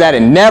 is that it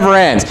never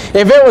ends.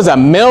 If it was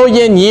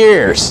 1,000,000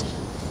 years,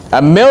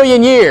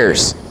 1,000,000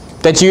 years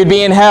that you'd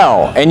be in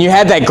hell, and you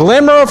had that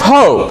glimmer of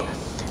hope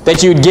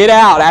that you'd get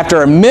out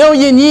after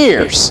 1,000,000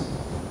 years,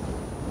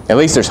 at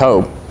least there's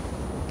hope.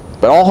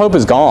 But all hope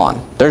is gone.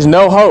 There's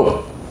no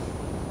hope.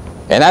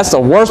 And that's the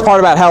worst part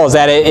about hell, is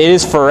that it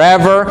is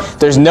forever.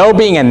 There's no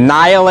being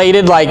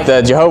annihilated like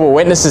the Jehovah's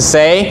Witnesses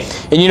say.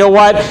 And you know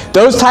what?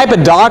 Those type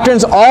of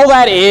doctrines, all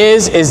that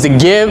is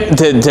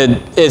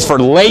is for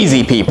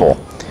lazy people.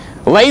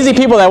 Lazy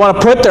people that want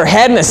to put their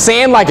head in the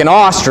sand like an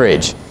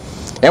ostrich.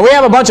 And we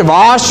have a bunch of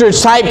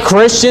ostrich-type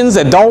Christians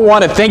that don't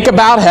want to think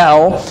about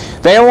hell.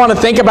 They don't want to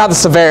think about the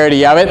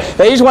severity of it.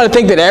 They just want to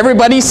think that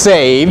everybody's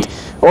saved,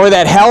 or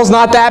that hell's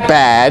not that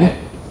bad.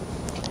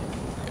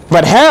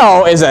 But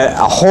hell is a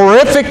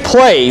horrific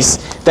place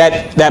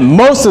that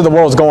most of the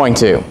world's going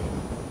to.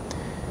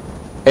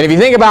 And if you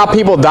think about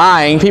people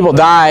dying, people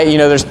die, you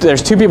know,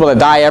 there's 2 people that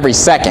die every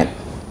second.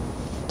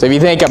 So if you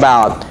think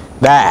about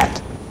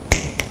that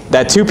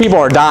 2 people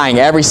are dying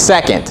every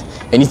second,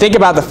 and you think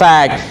about the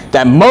fact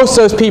that most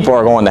of those people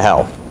are going to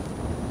hell.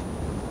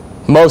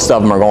 Most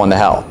of them are going to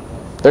hell.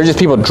 They're just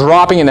people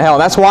dropping into hell.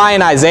 And that's why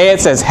in Isaiah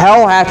it says,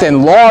 hell hath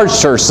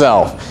enlarged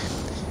herself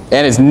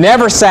and is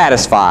never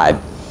satisfied.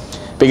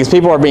 Because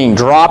people are being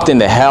dropped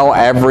into hell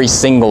every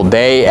single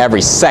day,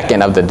 every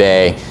second of the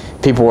day.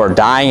 People are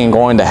dying and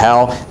going to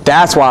hell.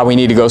 That's why we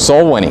need to go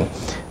soul winning.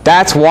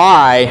 That's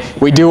why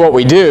we do what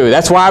we do.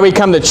 That's why we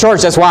come to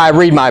church. That's why I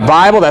read my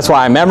Bible. That's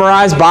why I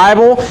memorize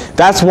Bible.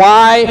 That's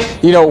why,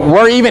 you know,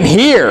 we're even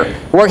here.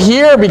 We're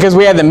here because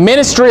we had the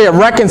ministry of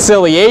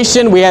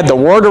reconciliation. We had the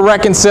word of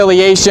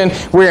reconciliation.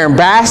 We're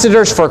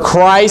ambassadors for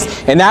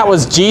Christ. And that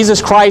was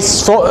Jesus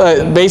Christ's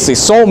basically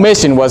sole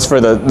mission, was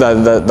for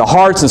the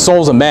hearts and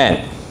souls of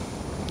men.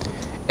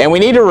 And we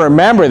need to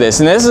remember this.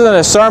 And this isn't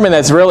a sermon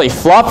that's really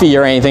fluffy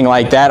or anything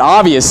like that,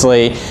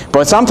 obviously.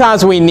 But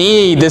sometimes we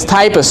need this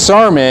type of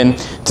sermon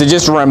to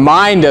just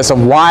remind us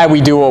of why we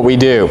do what we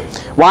do.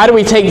 Why do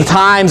we take the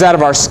times out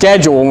of our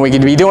schedule when we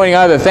could be doing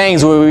other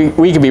things,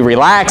 we could be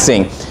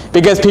relaxing?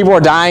 Because people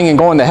are dying and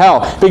going to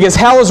hell. Because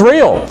hell is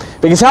real.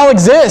 Because hell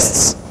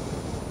exists.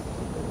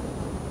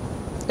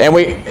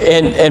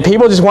 And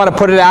people just want to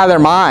put it out of their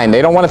mind.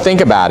 They don't want to think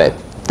about it.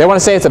 They want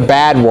to say it's a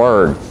bad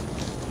word.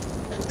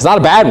 It's not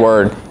a bad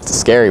word. It's a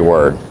scary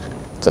word.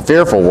 It's a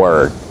fearful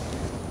word.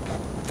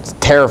 It's a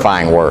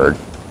terrifying word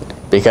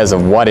because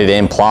of what it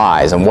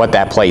implies and what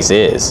that place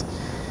is.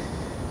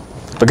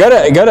 But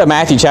go to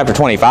Matthew chapter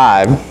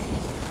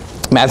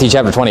 25. Matthew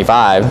chapter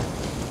 25.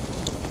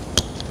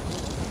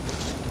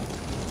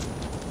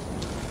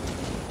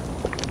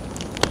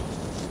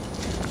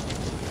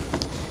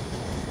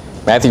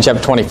 Matthew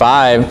chapter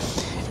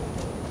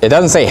 25. It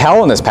doesn't say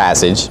hell in this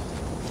passage,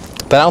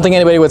 but I don't think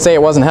anybody would say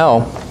it wasn't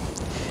hell.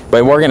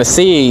 But we're going to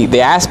see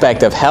the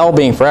aspect of hell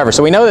being forever.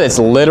 So we know that it's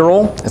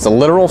literal. It's a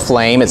literal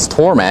flame. It's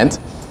torment.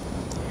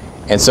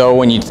 And so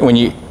when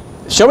you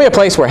show me a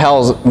place where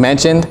hell's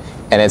mentioned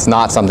and it's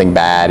not something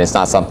bad, it's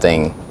not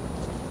something,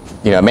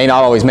 you know, it may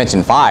not always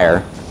mention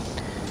fire,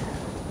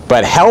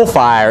 but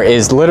hellfire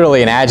is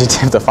literally an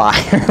adjective to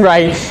fire,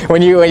 right?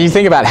 When you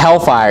think about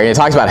hellfire, it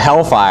talks about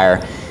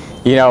hellfire,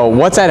 you know,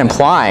 what's that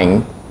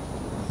implying?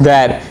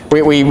 That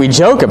we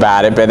joke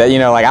about it, but that, you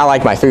know, like I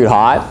like my food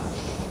hot,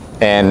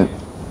 and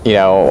you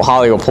know,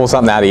 Holly will pull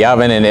something out of the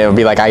oven and it'll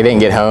be like I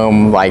didn't get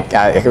home, like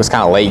it was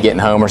kind of late getting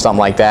home or something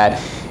like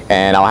that,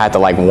 and I'll have to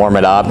like warm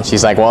it up. And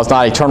she's like, well, it's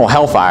not eternal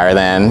hellfire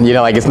then. You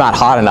know, like it's not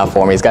hot enough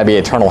for me. It's got to be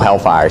eternal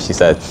hellfire, she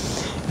said.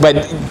 But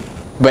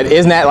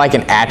isn't that like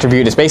an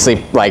attribute? It's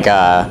basically like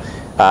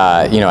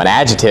you know, an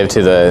adjective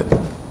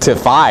to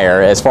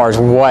fire as far as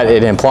what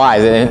it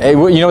implies. And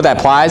you know what that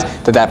implies?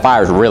 That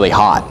fire is really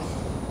hot.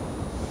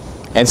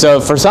 And so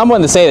for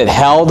someone to say that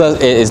hell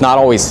is not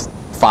always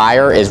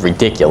fire is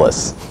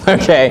ridiculous,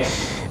 okay?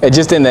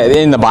 Just in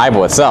the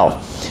Bible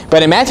itself.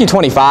 But in Matthew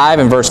 25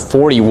 and verse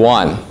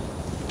 41,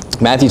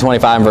 Matthew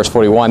 25 and verse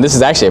 41, this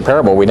is actually a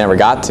parable we never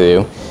got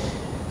to,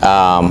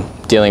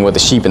 dealing with the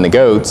sheep and the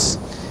goats.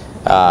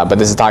 But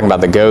this is talking about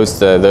the goats,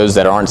 those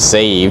that aren't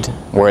saved,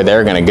 where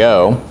they're going to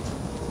go.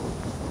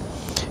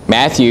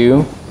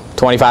 Matthew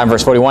 25 and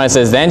verse 41, it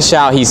says, then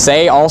shall he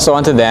say also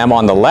unto them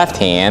on the left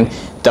hand,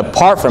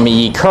 depart from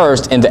me, ye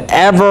cursed, into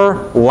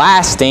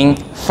everlasting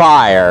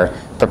fire,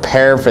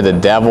 prepared for the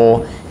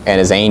devil and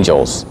his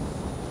angels.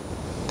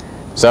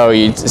 So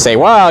you say,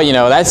 well, you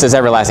know, that says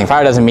everlasting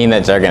fire. Doesn't mean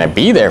that they're going to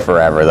be there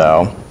forever,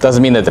 though.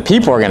 Doesn't mean that the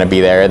people are going to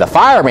be there. The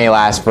fire may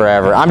last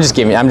forever. I'm just,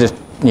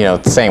 you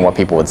know, saying what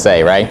people would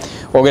say, right?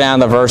 We'll go down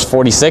to verse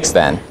 46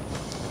 then.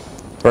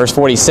 Verse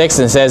 46,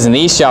 and it says, and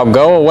these shall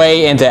go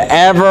away into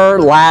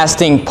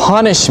everlasting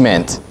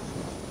punishment,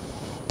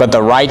 but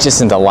the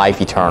righteous into life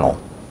eternal.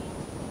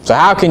 So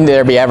how can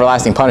there be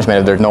everlasting punishment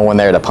if there's no one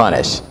there to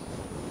punish?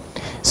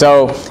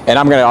 So, and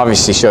I'm going to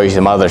obviously show you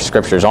some other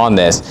scriptures on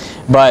this,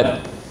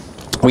 but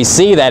we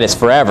see that it's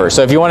forever.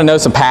 So if you want to know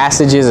some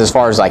passages as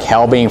far as like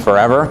hell being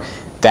forever,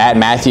 that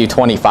Matthew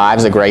 25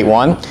 is a great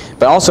one.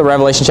 But also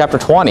Revelation chapter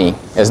 20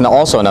 is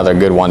also another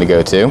good one to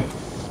go to.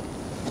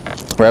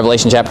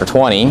 Revelation chapter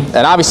 20. And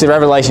obviously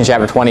Revelation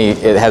chapter 20,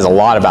 it has a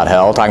lot about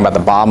hell, talking about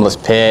the bottomless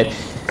pit,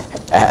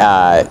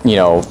 you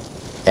know,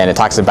 and it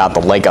talks about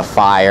the lake of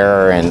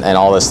fire and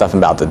all this stuff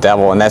about the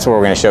devil. And that's what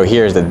we're going to show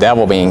here is the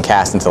devil being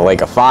cast into the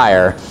lake of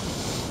fire.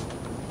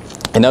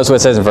 And notice what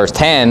it says in verse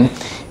 10.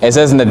 It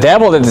says, and the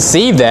devil that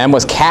deceived them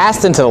was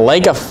cast into the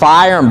lake of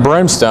fire and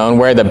brimstone,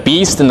 where the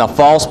beast and the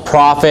false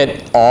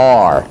prophet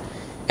are,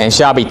 and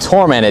shall be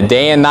tormented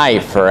day and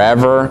night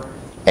forever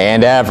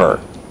and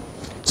ever.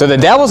 So the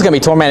devil's going to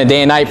be tormented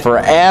day and night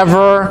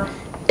forever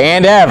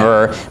and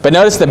ever. But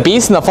notice the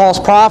beast and the false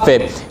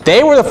prophet,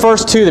 they were the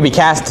first two to be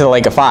cast into the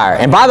lake of fire.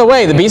 And by the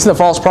way, the beast and the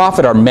false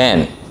prophet are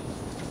men.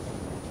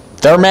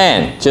 They're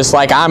men, just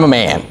like I'm a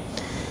man.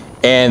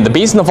 And the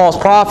beast and the false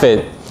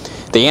prophet,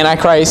 the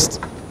Antichrist,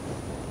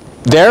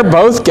 they're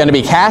both going to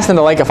be cast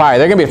into the lake of fire.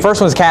 They're going to be the first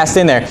ones cast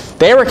in there.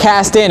 They were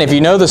cast in, if you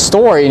know the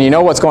story and you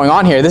know what's going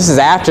on here, this is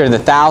after the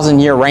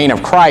 1,000-year reign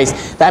of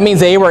Christ. That means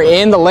they were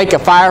in the lake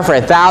of fire for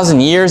 1,000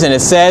 years, and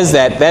it says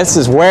that this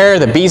is where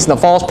the beast and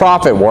the false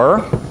prophet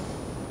were.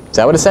 Is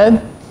that what it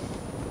said?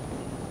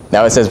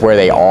 No, it says where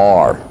they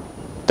are.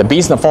 The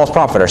beast and the false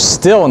prophet are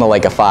still in the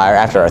lake of fire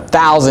after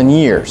 1,000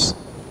 years.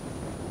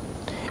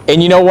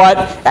 And you know what?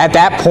 At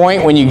that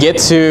point, when you get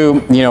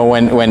to, you know,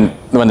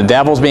 when the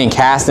devil's being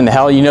cast into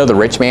hell, you know the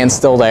rich man's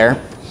still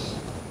there.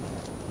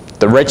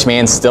 The rich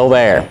man's still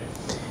there.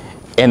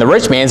 And the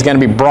rich man's going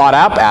to be brought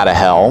up out of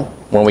hell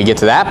when we get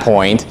to that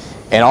point,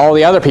 and all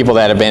the other people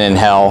that have been in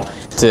hell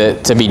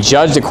to be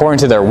judged according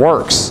to their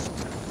works.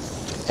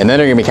 And then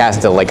they're going to be cast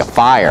into the lake of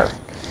fire.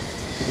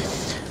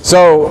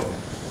 So,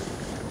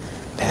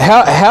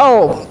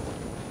 hell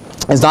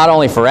is not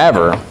only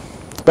forever,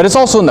 but it's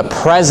also in the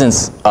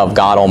presence of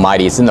God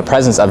Almighty. It's in the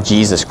presence of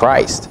Jesus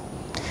Christ.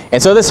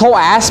 And so this whole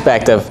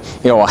aspect of,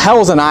 you know,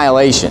 hell is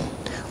annihilation,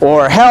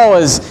 or hell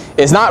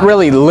is not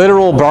really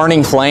literal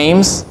burning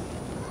flames,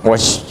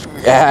 which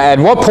at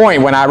what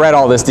point when I read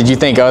all this did you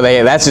think, oh,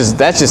 that's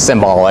just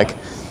symbolic,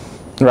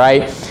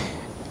 right?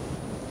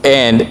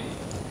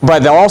 But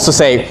they'll also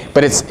say,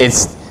 but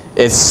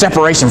it's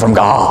separation from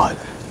God,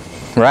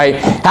 right?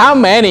 How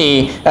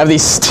many of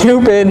these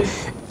stupid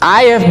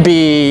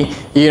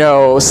IFB, you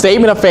know,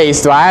 statement of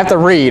faith do I have to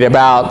read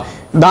about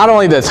not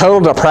only the total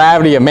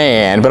depravity of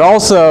man, but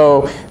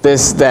also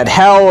that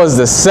hell is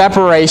the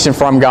separation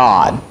from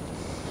God?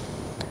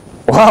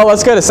 Well,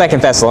 let's go to 2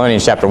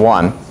 Thessalonians chapter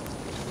 1. 2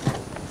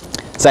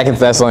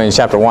 Thessalonians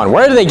chapter 1.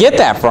 Where do they get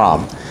that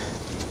from?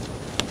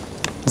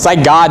 It's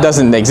like God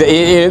doesn't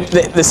exist.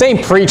 The same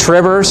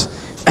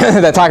pre-tribbers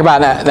that talk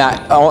about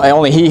not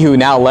only he who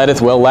now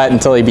letteth will let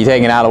until he be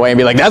taken out of the way, and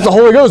be like, that's the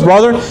Holy Ghost,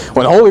 brother.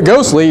 When the Holy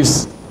Ghost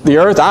leaves the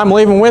earth, I'm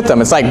leaving with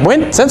them. It's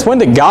like, since when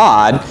did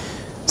God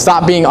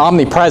stop being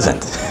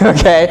omnipresent?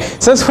 Okay?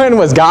 Since when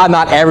was God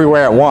not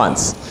everywhere at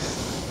once?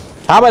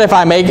 How about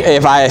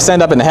if I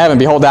ascend up into heaven,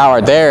 behold thou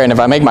art there, and if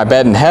I make my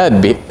bed in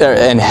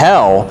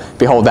hell,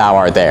 behold thou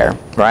art there,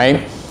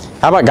 right?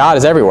 How about God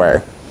is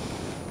everywhere?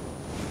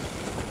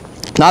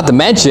 Not to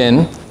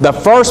mention, the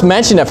first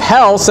mention of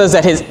hell says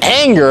that his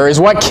anger is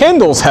what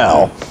kindles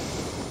hell.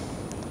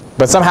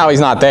 But somehow he's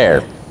not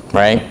there,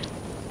 right?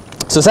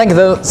 So 2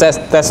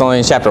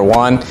 Thessalonians chapter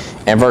 1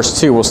 and verse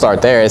 2, we'll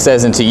start there. It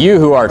says, and to you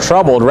who are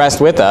troubled,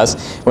 rest with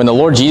us, when the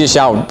Lord Jesus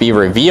shall be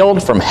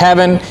revealed from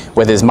heaven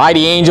with his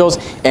mighty angels,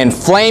 and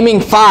flaming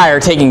fire,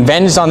 taking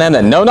vengeance on them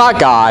that know not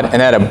God,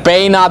 and that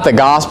obey not the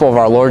gospel of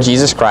our Lord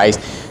Jesus Christ,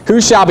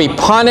 who shall be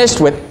punished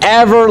with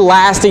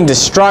everlasting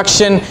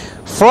destruction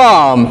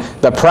from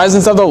the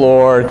presence of the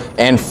Lord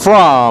and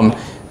from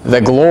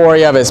the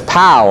glory of his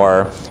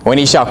power, when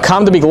he shall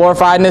come to be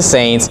glorified in his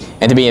saints,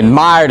 and to be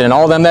admired in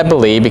all them that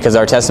believe, because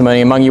our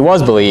testimony among you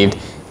was believed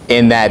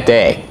in that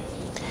day.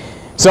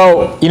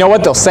 So, you know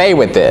what they'll say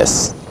with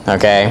this,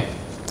 okay?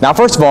 Now,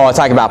 first of all, I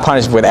talk about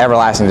punishment with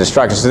everlasting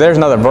destruction. So there's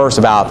another verse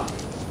about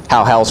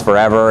how hell's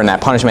forever, and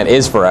that punishment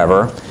is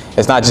forever.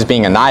 It's not just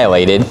being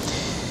annihilated.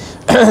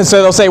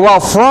 So they'll say, well,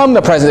 from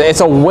the presence,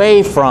 it's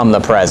away from the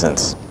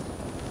presence.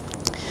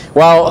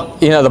 Well,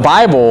 you know, the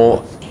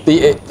Bible,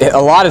 a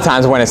lot of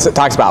times when it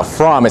talks about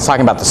from, it's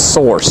talking about the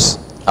source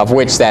of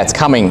which that's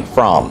coming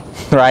from,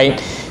 right?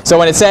 So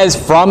when it says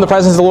from the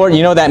presence of the Lord,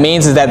 you know what that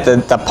means is that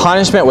the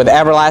punishment with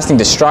everlasting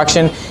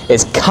destruction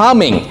is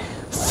coming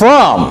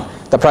from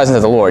the presence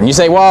of the Lord. And you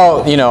say,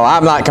 well, you know,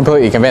 I'm not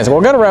completely convinced. Well,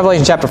 go to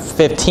Revelation chapter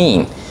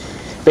 15.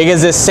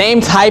 Because this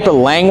same type of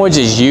language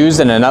is used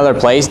in another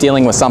place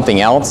dealing with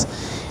something else.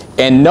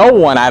 And no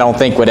one, I don't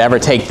think, would ever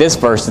take this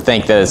verse to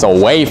think that it's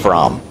away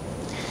from.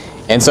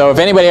 And so if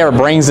anybody ever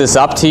brings this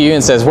up to you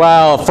and says,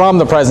 well, from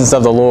the presence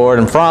of the Lord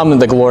and from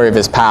the glory of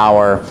His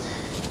power,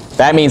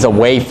 that means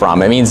away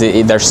from. It means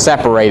that they're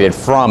separated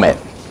from it.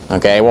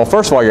 Okay, well,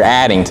 first of all, you're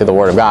adding to the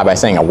Word of God by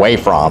saying away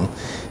from,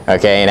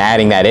 okay, and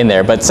adding that in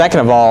there. But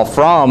second of all,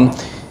 from,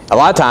 a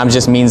lot of times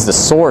just means the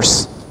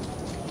source.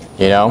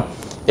 You know,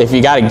 if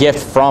you got a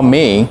gift from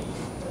me,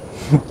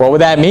 what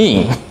would that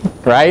mean,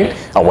 right?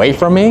 Away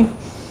from me?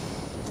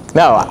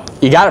 No,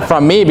 you got it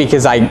from me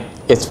because I'm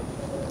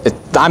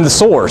the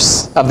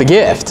source of the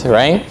gift,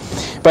 right?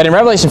 But in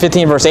Revelation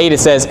 15, verse 8, it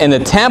says, and the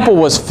temple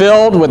was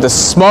filled with the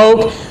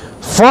smoke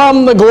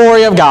from the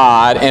glory of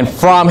God and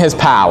from His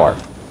power.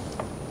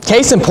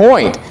 Case in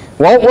point,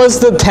 what was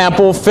the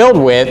temple filled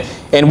with,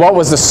 and what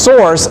was the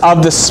source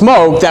of the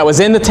smoke that was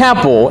in the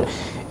temple?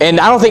 And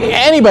I don't think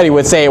anybody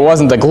would say it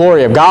wasn't the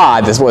glory of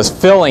God that was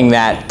filling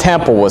that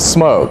temple with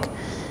smoke.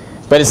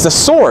 But it's the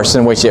source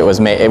in which it was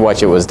made, in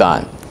which it was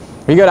done.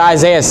 If you go to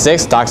Isaiah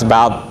 6, it talks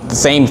about the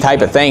same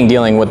type of thing,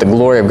 dealing with the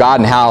glory of God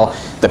and how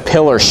the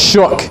pillar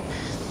shook.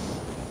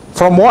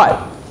 From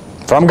what?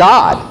 From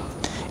God.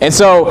 And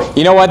so,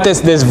 you know what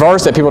this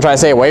verse that people try to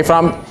stay away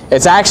from?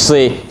 It's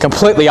actually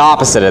completely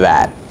opposite of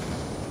that.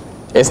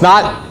 It's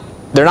not,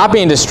 they're not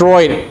being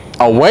destroyed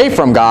away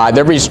from God,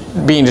 they're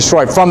being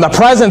destroyed from the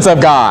presence of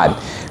God.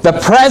 The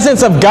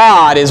presence of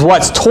God is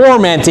what's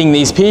tormenting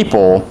these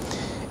people,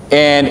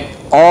 and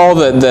all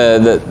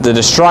the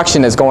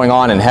destruction that's going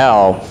on in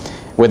hell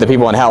with the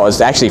people in hell is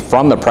actually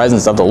from the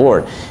presence of the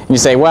Lord. And you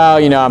say, well,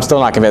 you know, I'm still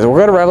not convinced. We'll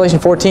go to Revelation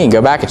 14.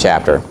 Go back a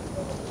chapter.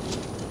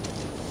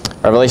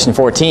 Revelation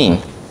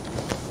 14.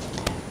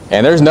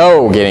 And there's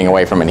no getting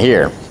away from it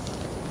here.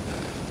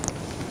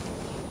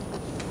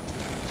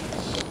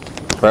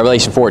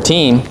 Revelation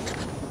 14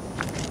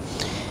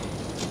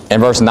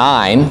 and verse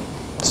 9.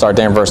 Start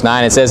there in verse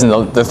 9. It says, and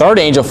the third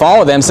angel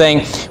followed them, saying,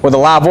 with a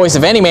loud voice,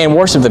 if any man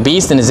worship the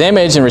beast in his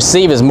image and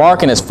receive his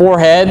mark in his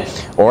forehead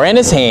or in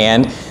his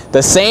hand,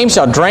 the same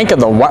shall drink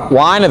of the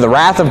wine of the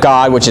wrath of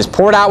God, which is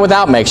poured out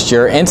without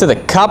mixture, into the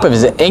cup of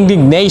his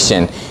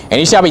indignation. And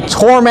he shall be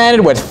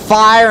tormented with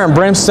fire and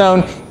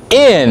brimstone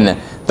in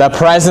the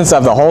presence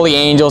of the holy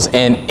angels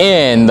and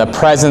in the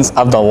presence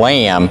of the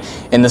Lamb.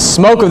 And the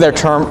smoke of their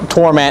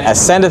torment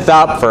ascendeth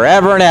up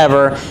forever and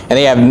ever, and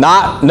they have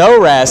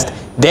no rest,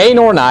 day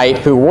nor night,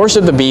 who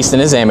worship the beast in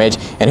his image,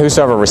 and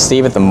whosoever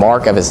receiveth the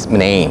mark of his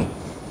name.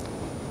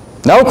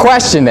 No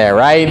question there,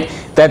 right?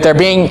 That they're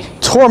being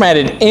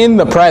tormented in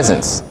the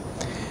presence.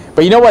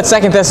 But you know what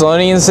 2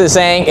 Thessalonians is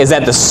saying? Is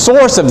that the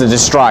source of the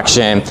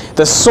destruction,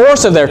 the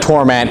source of their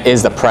torment,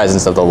 is the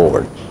presence of the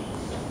Lord.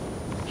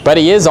 But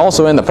He is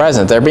also in the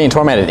presence. They're being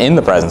tormented in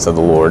the presence of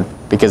the Lord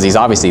because He's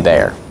obviously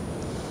there.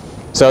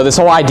 So this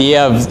whole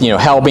idea of, you know,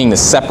 hell being the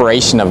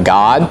separation of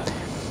God,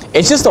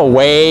 it's just a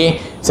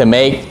way to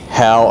make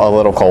hell a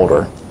little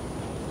colder,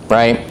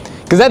 right?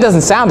 Because that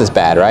doesn't sound as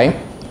bad, right?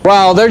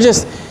 Well, they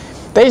just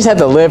have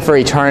to live for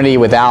eternity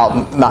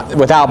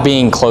without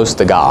being close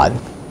to God,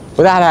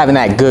 without having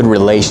that good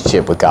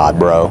relationship with God,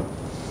 bro.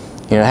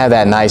 You know, have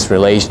that nice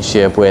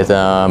relationship with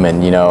Him,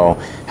 and, you know,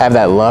 have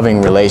that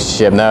loving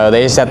relationship. No,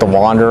 they just have to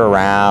wander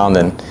around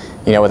and,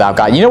 you know, without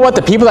God. You know what?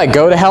 The people that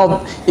go to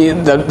hell, they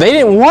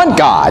didn't want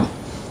God.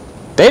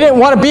 They didn't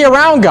want to be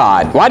around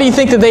God. Why do you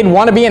think that they'd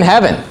want to be in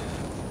heaven?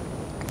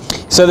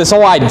 So this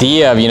whole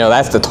idea of, you know,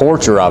 that's the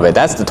torture of it,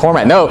 that's the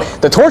torment. No,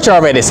 the torture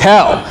of it is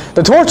hell.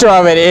 The torture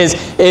of it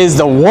is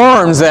the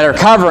worms that are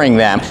covering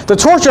them. The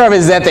torture of it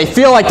is that they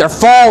feel like they're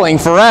falling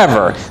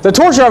forever. The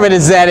torture of it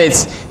is that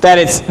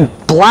it's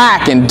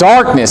black and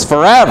darkness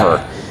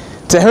forever.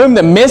 To whom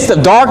the mist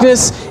of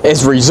darkness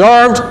is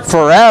reserved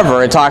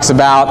forever, it talks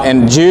about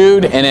in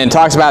Jude, and then it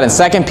talks about in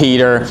 2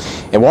 Peter,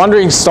 and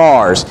wandering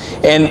stars.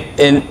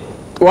 And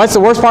what's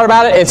the worst part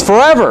about it? It's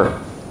forever.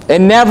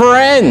 It never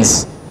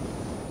ends.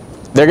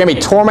 They're going to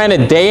be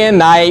tormented day and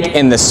night,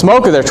 and the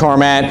smoke of their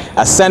torment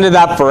ascended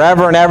up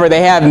forever and ever.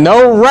 They have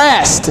no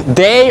rest,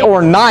 day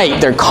or night.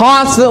 They're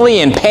constantly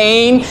in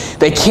pain.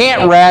 They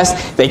can't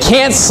rest. They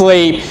can't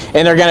sleep.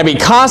 And they're going to be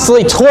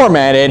constantly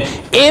tormented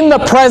in the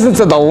presence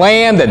of the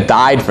Lamb that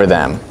died for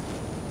them.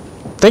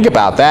 Think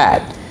about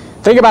that.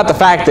 Think about the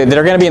fact that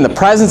they're going to be in the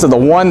presence of the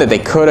one that they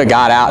could have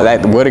got out,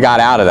 that would have got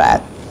out of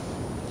that.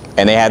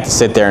 And they had to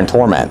sit there in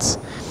torments.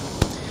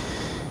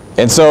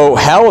 And so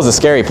hell is a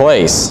scary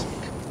place.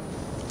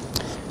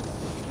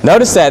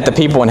 Notice that the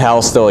people in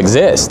hell still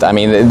exist. I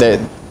mean,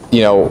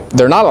 you know,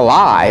 they're not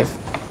alive,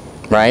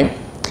 right?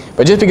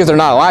 But just because they're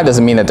not alive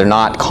doesn't mean that they're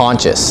not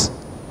conscious,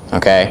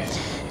 okay?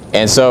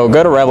 And so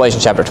go to Revelation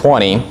chapter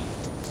 20.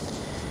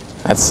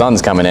 That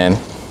sun's coming in.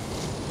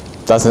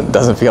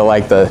 Doesn't feel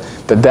like the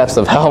depths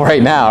of hell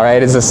right now,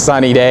 right? It's a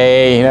sunny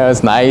day, you know,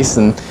 it's nice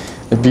and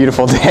a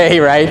beautiful day,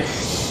 right?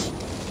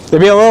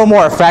 It'd be a little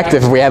more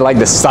effective if we had like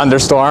this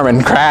thunderstorm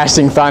and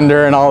crashing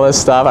thunder and all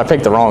this stuff. I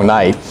picked the wrong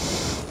night.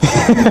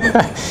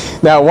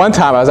 Now, one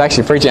time I was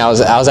actually preaching. I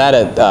was at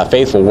a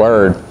Faithful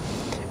Word,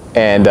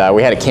 and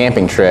we had a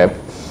camping trip,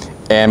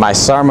 and my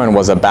sermon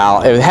was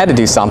about, it had to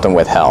do something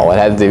with hell. It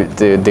had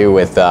to do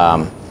with,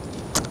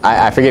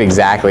 I forget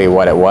exactly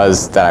what it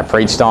was that I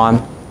preached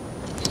on,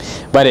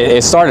 but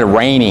it started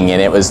raining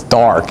and it was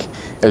dark.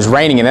 It was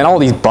raining, and then all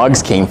these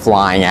bugs came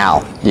flying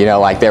out. You know,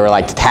 like they were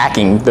like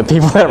attacking the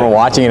people that were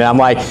watching it. And I'm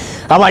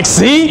like,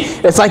 see?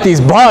 It's like these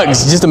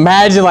bugs. Just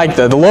imagine like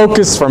the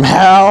locusts from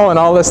hell and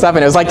all this stuff.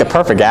 And it was like the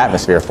perfect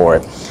atmosphere for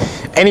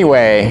it.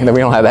 Anyway, we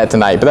don't have that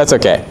tonight, but that's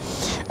okay.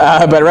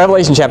 But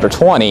Revelation chapter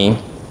 20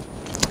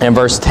 and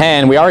verse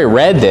 10, we already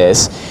read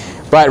this.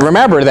 But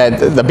remember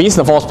that the beast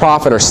and the false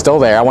prophet are still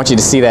there. I want you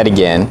to see that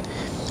again.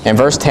 In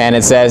verse 10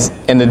 it says,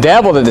 "And the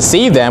devil that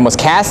deceived them was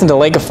cast into the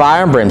lake of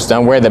fire and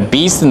brimstone, where the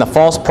beast and the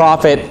false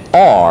prophet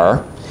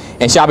are,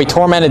 and shall be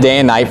tormented day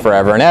and night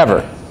forever and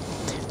ever."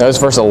 Notice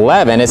verse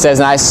 11, it says,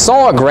 "And I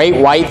saw a great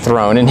white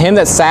throne, and him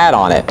that sat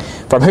on it,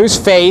 from whose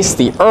face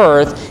the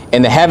earth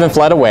and the heaven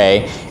fled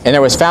away, and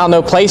there was found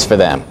no place for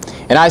them.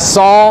 And I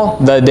saw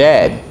the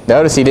dead."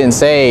 Notice he didn't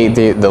say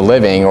the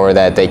living, or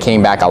that they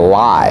came back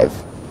alive.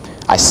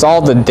 "I saw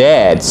the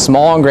dead,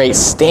 small and great,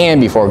 stand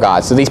before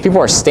God." So these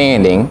people are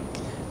standing,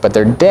 but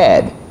they're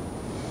dead.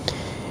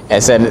 And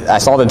it said, "I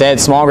saw the dead,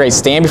 small and great,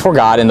 stand before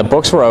God, and the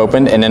books were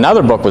opened, and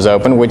another book was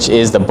opened, which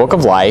is the book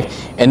of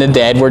life, and the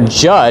dead were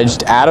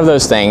judged out of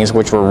those things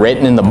which were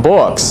written in the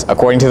books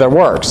according to their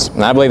works."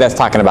 And I believe that's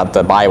talking about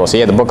the Bible. So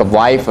you had the book of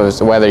life,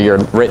 as whether you're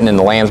written in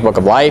the Lamb's book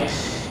of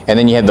life, and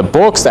then you had the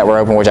books that were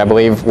open, which I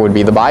believe would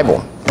be the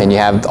Bible. And you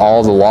have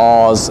all the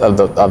laws of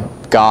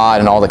God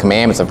and all the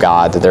commandments of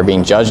God that they're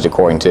being judged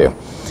according to.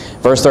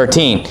 Verse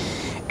 13,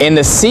 "And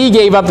the sea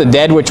gave up the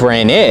dead which were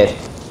in it,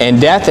 and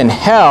death and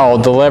hell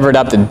delivered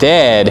up the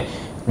dead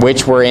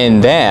which were in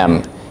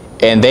them,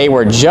 and they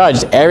were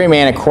judged every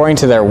man according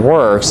to their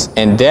works,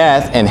 and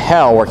death and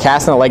hell were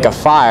cast in the lake of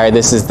fire.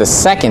 This is the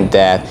second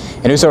death,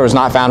 and whosoever was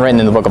not found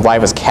written in the book of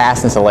life was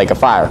cast into the lake of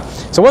fire."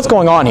 So what's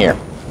going on here?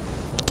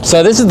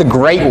 So this is the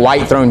great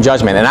white throne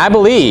judgment, and I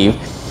believe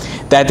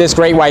that this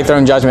great white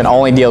throne judgment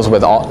only deals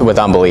with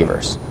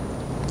unbelievers.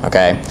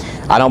 Okay?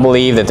 I don't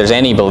believe that there's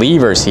any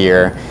believers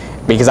here,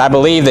 because I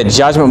believe that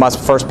judgment must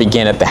first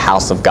begin at the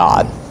house of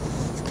God.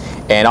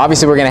 And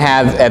obviously we're going to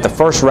have, at the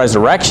first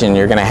resurrection,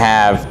 you're going to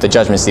have the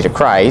judgment seat of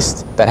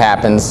Christ that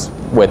happens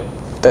with,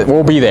 that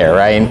we'll be there,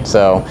 right?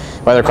 So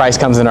whether Christ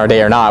comes in our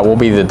day or not, we'll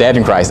be the dead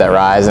in Christ that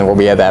rise, and we'll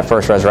be at that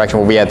first resurrection.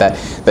 We'll be at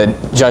the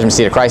judgment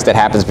seat of Christ that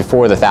happens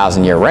before the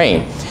 1,000-year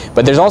reign.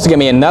 But there's also going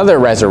to be another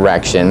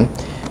resurrection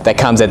that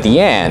comes at the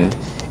end.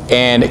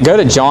 And go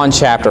to John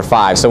chapter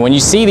 5. So when you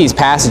see these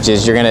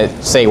passages, you're going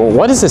to say, well,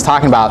 what is this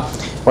talking about?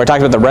 We're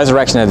talking about the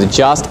resurrection of the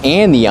just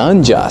and the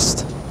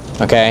unjust.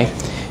 Okay?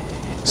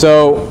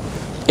 So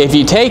if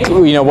you take,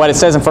 what it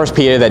says in 1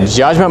 Peter, that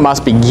judgment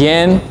must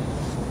begin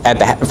at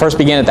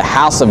the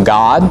house of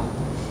God,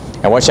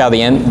 and what shall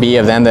the end be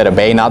of them that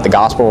obey not the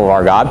gospel of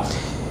our God?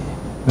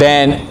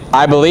 Then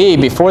I believe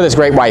before this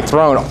great white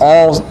throne,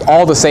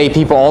 all the saved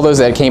people, all those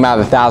that came out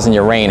of the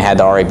 1,000-year reign, had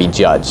to already be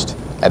judged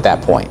at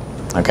that point.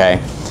 Okay?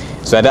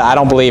 So I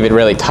don't believe it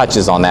really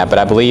touches on that, but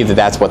I believe that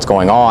that's what's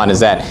going on,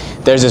 is that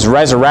there's this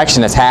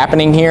resurrection that's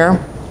happening here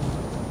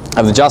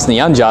of the just and the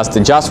unjust. The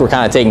just were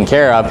kind of taken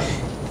care of,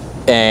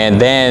 and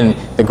then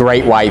the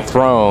great white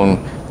throne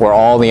where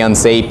all the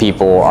unsaved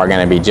people are going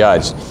to be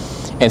judged.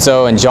 And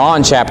so in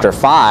John chapter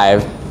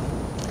 5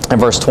 and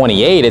verse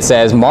 28, it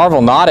says,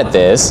 "Marvel not at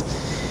this,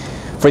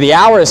 for the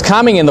hour is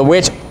coming in the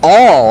which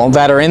all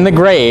that are in the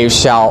grave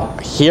shall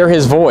hear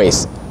his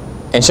voice,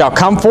 and shall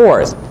come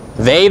forth,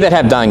 they that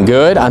have done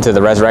good unto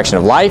the resurrection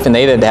of life, and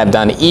they that have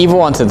done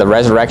evil unto the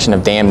resurrection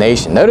of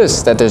damnation."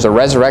 Notice that there's a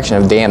resurrection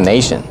of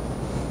damnation.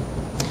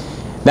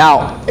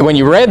 Now, when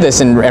you read this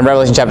in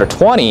Revelation chapter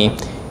 20,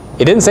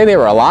 it didn't say they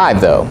were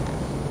alive, though.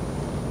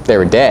 They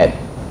were dead.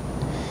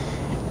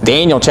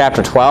 Daniel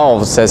chapter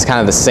 12 says kind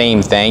of the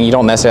same thing. You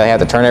don't necessarily have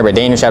to turn there, but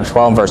Daniel chapter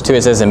 12 and verse 2,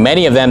 it says, "And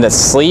many of them that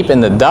sleep in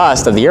the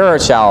dust of the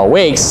earth shall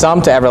awake,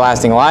 some to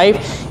everlasting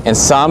life, and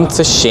some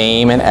to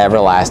shame and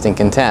everlasting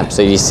contempt."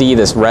 So you see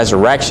this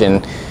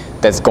resurrection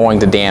that's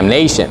going to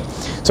damnation.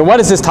 So what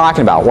is this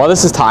talking about? Well,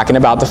 this is talking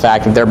about the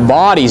fact that their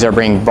bodies are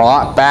being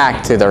brought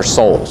back to their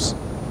souls.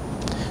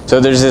 So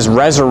there's this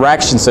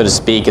resurrection, so to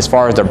speak, as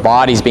far as their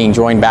bodies being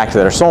joined back to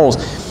their souls.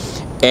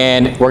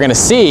 And we're going to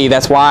see,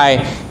 that's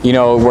why,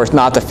 we're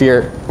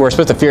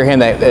supposed to fear him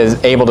that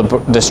is able to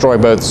destroy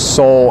both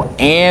soul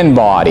and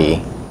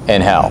body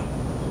in hell.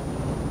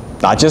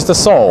 Not just the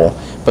soul,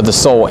 but the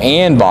soul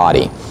and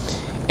body.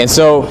 And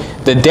so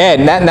the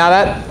dead,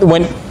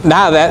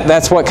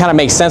 that's what kind of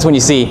makes sense when you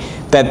see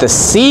that the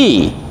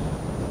sea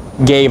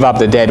gave up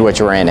the dead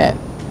which were in it.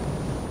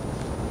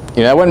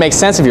 That wouldn't make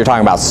sense if you're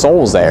talking about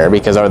souls there,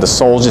 because are the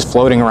souls just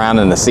floating around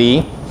in the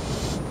sea?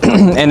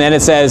 And then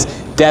it says,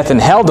 "Death and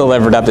hell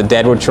delivered up the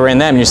dead which were in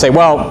them." And you say,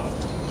 well,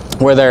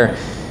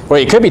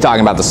 you could be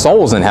talking about the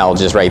souls in hell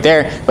just right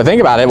there. But think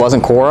about it,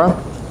 wasn't Korah?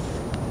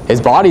 His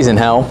body's in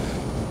hell,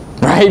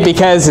 right?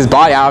 Because his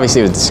body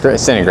obviously was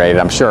disintegrated,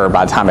 I'm sure,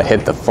 by the time it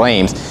hit the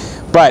flames.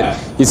 But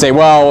you say,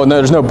 well, no,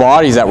 there's no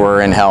bodies that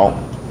were in hell.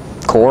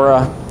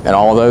 Korah, and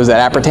all those that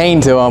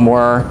appertain to him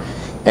were.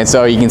 And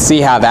so you can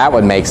see how that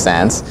would make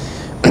sense.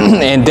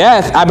 And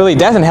death, I believe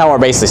death and hell are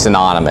basically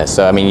synonymous.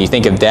 So I mean, you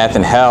think of death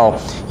and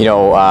hell, you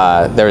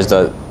know, there's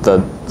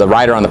the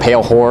rider on the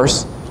pale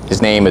horse.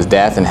 His name is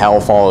Death, and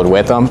hell followed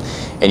with him.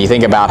 And you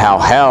think about how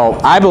hell,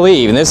 I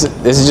believe, and this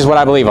is just what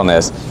I believe on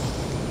this.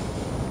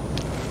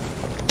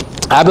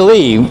 I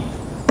believe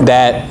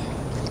that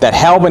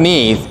hell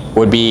beneath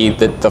would be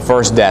the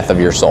first death of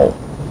your soul.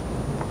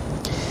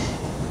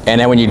 And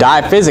then when you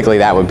die physically,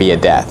 that would be a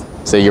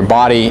death. So your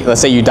body,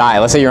 let's say you die,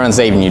 let's say you're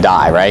unsaved and you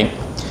die, right?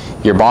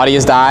 Your body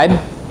has died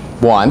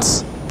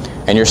once,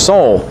 and your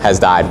soul has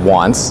died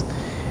once.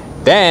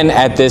 Then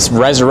at this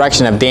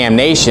resurrection of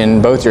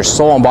damnation, both your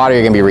soul and body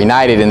are going to be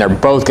reunited, and they're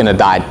both going to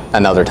die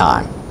another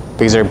time.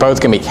 Because they're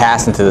both going to be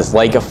cast into this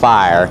lake of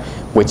fire,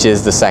 which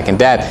is the second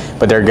death,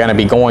 but they're going to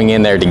be going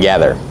in there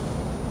together.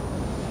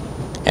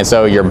 And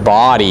so your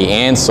body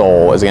and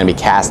soul is going to be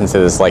cast into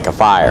this lake of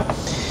fire.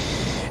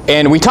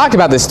 And we talked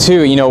about this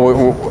too, you know,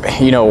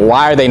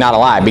 why are they not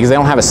alive? Because they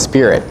don't have a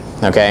spirit,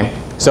 okay?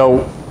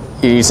 So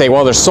you say,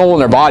 well, their soul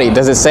and their body.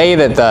 Does it say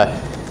that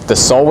the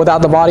soul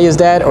without the body is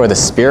dead, or the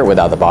spirit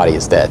without the body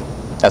is dead?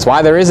 That's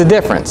why there is a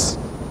difference.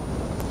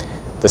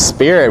 The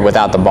spirit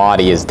without the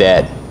body is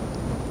dead.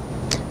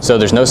 So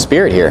there's no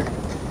spirit here,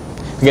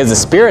 because the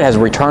spirit has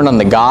returned on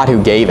the God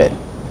who gave it.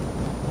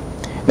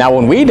 Now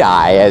when we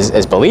die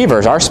as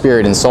believers, our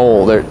spirit and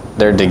soul,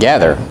 they're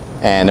together,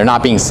 and they're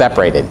not being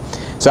separated.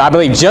 So I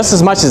believe just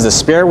as much as the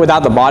spirit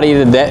without the body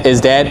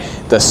is dead,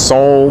 the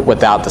soul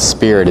without the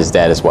spirit is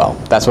dead as well.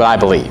 That's what I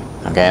believe.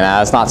 Okay, now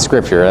that's not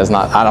scripture. That's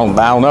not. I don't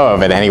know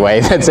of it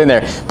anyway. That's in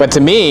there. But to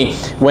me,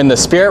 when the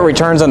spirit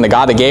returns on the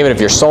God that gave it, if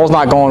your soul's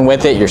not going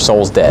with it, your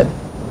soul's dead.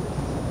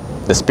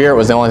 The spirit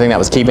was the only thing that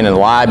was keeping it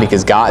alive,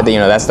 because God, you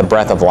know, that's the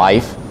breath of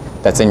life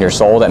that's in your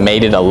soul that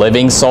made it a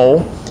living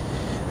soul.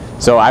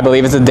 So I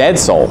believe it's a dead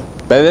soul.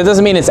 But that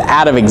doesn't mean it's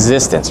out of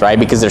existence, right?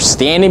 Because they're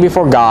standing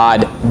before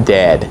God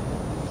dead.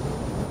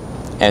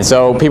 And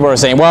so people are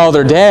saying, well,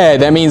 they're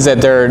dead. That means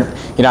that they're,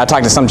 you know, I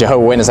talked to some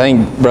Jehovah's Witness. I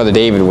think Brother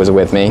David was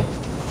with me.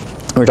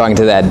 We were talking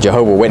to that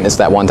Jehovah's Witness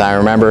that one time,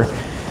 remember?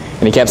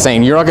 And he kept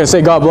saying, you're not going to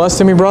say God bless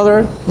to me,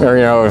 brother? Or,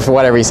 you know,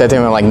 whatever he said to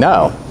him. I'm like,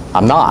 no,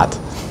 I'm not.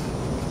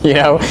 You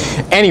know?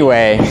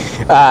 Anyway,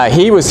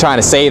 he was trying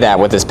to say that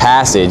with this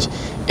passage.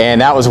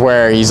 And that was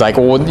where he's like,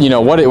 well, you know,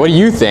 what do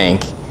you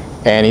think?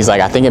 And he's like,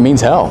 I think it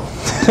means hell.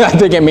 I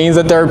think it means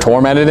that they're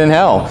tormented in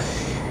hell.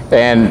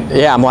 And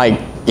yeah, I'm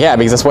like, yeah,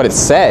 because that's what it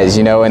says,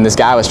 you know. And this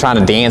guy was trying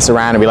to dance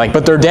around and be like,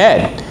 but they're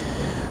dead.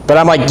 But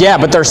I'm like, yeah,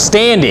 but they're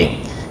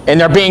standing. And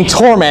they're being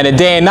tormented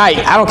day and night.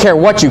 I don't care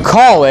what you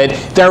call it.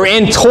 They're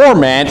in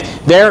torment.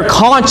 They're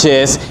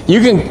conscious. You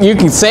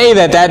can say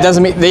that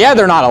doesn't mean, yeah,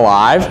 they're not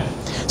alive.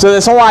 So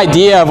this whole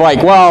idea of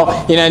like,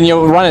 well, you know, and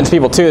you'll run into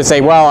people too that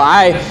say, well,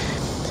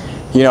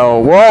 you know,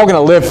 we're all going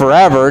to live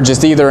forever,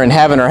 just either in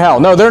heaven or hell.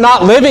 No, they're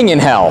not living in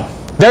hell.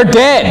 They're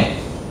dead.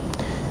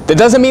 That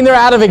doesn't mean they're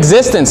out of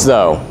existence,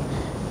 though.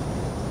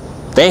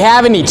 They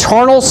have an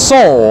eternal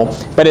soul,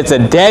 but it's a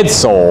dead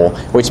soul,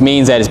 which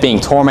means that it's being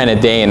tormented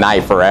day and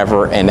night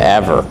forever and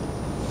ever.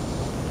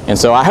 And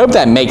so I hope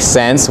that makes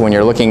sense when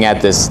you're looking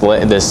at this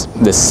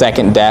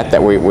second death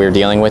that we're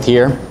dealing with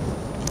here.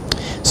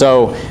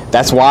 So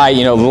that's why,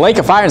 you know, the lake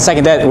of fire and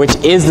second death, which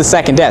is the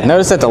second death.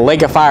 Notice that the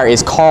lake of fire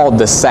is called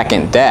the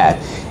second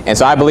death. And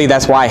so I believe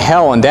that's why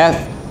hell and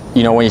death,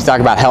 you know, when you talk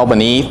about hell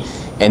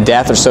beneath and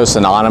death are so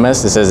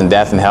synonymous. It says, in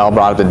death and hell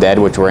brought up the dead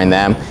which were in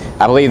them.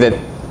 I believe that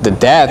the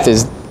death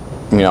is,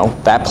 you know,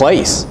 that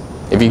place.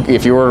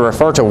 If you were to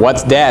refer to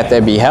what's death,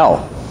 that'd be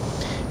hell.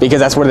 Because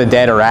that's where the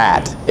dead are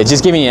at. It's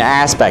just giving you an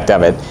aspect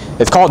of it.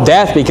 It's called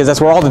death because that's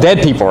where all the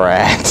dead people are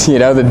at. You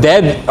know, the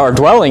dead are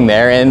dwelling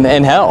there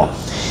in hell.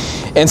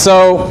 And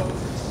so,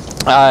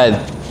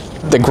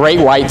 the great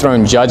white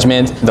throne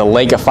judgment, the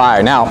lake of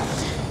fire. Now,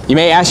 you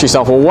may ask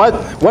yourself, well,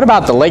 what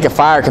about the lake of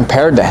fire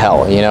compared to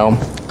hell? You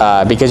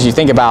know, because you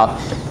think about,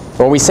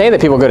 well, we say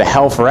that people go to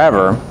hell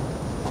forever.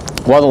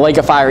 Well, the lake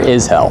of fire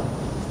is hell.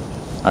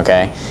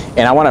 Okay?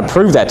 And I want to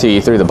prove that to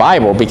you through the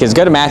Bible, because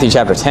go to Matthew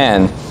chapter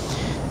 10.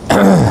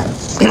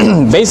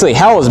 Basically,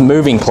 hell is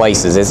moving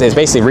places. It's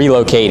basically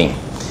relocating.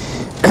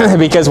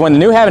 Because when the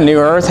new heaven and new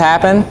earth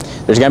happen,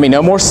 there's going to be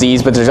no more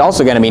seas, but there's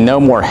also going to be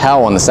no more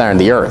hell on the center of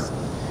the earth.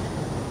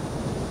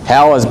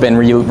 Hell has been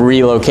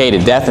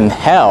relocated. Death and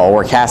hell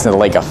were cast into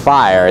the lake of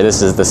fire.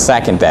 This is the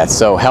second death.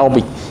 So hell,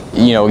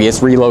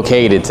 gets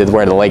relocated to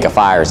where the lake of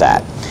fire is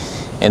at.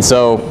 And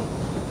so,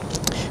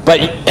 but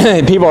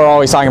people are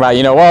always talking about,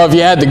 well, if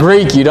you had the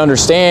Greek, you'd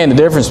understand the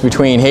difference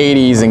between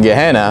Hades and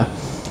Gehenna.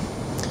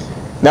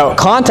 Now,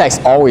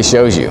 context always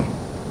shows you.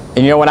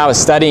 And when I was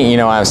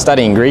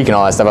studying Greek and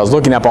all that stuff, I was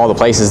looking up all the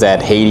places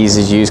that Hades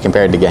is used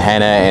compared to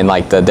Gehenna and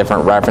like the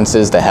different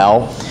references to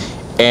hell.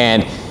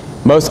 And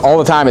all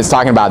the time it's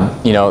talking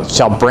about,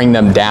 shall bring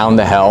them down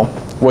to hell.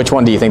 Which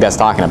one do you think that's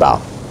talking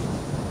about?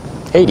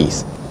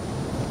 Hades.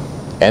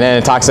 And then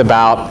it talks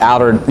about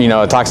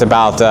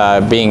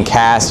being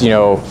cast,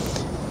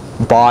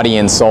 body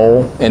and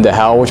soul into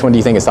hell. Which one do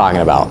you think it's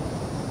talking about?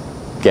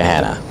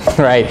 Gehenna,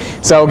 right?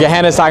 So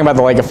Gehenna is talking about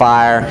the lake of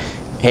fire.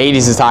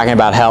 Hades is talking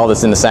about hell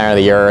that's in the center of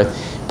the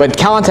earth. But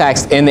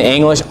context in the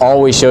English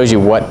always shows you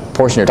what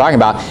portion you're talking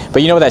about.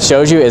 But you know what that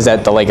shows you is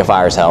that the lake of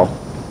fire is hell.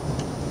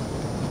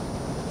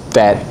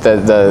 That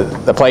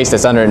the place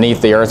that's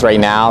underneath the earth right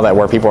now, that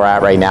where people are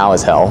at right now,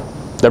 is hell.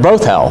 They're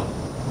both hell.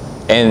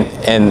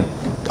 And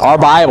our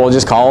Bible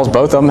just calls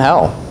both of them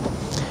hell.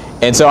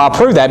 And so I'll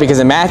prove that because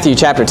in Matthew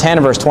chapter 10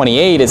 verse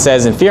 28 it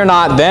says, "And fear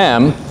not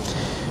them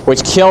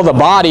which kill the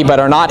body, but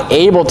are not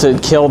able to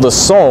kill the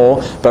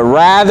soul, but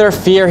rather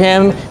fear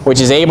him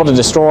which is able to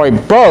destroy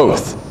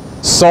both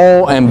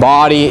soul and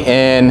body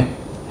in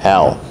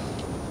hell."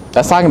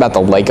 That's talking about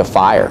the lake of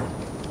fire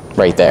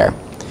right there.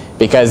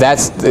 Because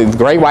that's the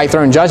great white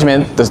throne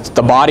judgment.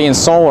 The body and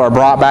soul are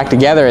brought back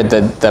together at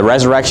the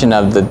resurrection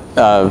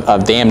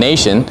of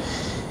damnation.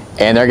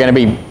 And they're going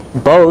to be,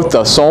 both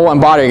the soul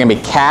and body are going to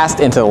be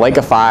cast into the lake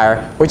of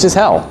fire, which is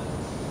hell.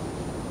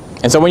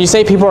 And so when you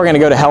say people are going to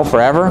go to hell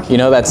forever, you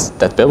know that's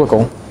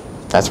biblical.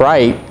 That's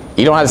right.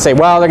 You don't have to say,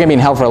 well, they're going to be in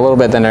hell for a little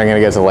bit, then they're going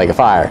to go to the lake of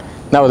fire.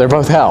 No, they're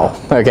both hell,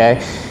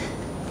 okay?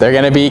 They're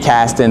going to be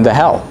cast into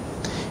hell.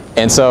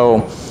 And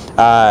so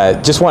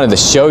just wanted to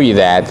show you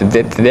that,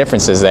 the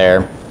differences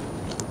there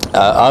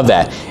of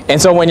that.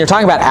 And so when you're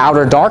talking about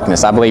outer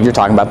darkness, I believe you're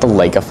talking about the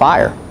lake of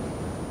fire.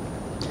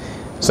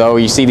 So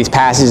you see these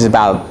passages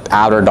about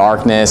outer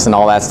darkness and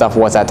all that stuff.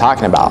 What's that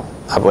talking about?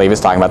 I believe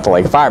it's talking about the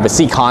lake of fire. But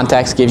see,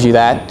 context gives you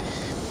that.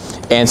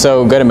 And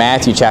so go to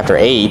Matthew chapter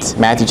 8.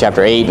 Matthew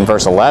chapter 8 and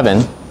verse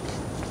 11.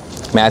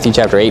 Matthew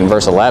chapter 8 and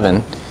verse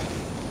 11.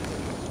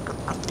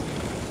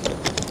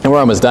 And we're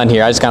almost done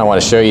here. I just kind of want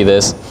to show you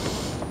this.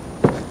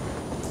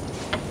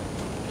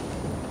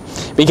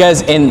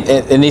 Because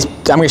in these,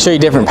 I'm going to show you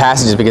different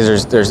passages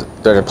because there's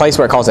a place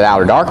where it calls it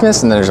outer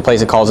darkness, and then there's a place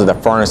that calls it the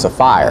furnace of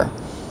fire.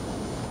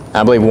 And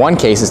I believe one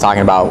case is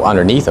talking about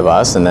underneath of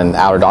us, and then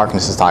outer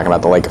darkness is talking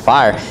about the lake of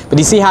fire. But do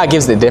you see how it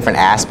gives the different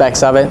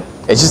aspects of it?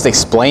 It's just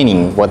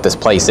explaining what this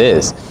place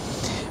is.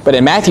 But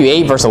in Matthew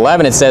 8 verse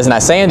 11 it says, "And I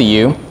say unto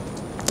you,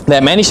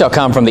 that many shall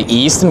come from the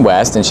east and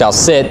west, and shall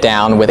sit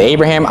down with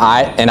Abraham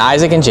and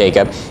Isaac and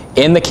Jacob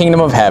in the kingdom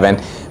of heaven.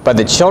 But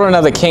the children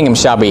of the kingdom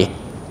shall be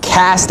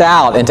cast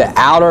out into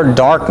outer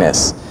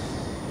darkness.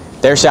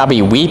 There shall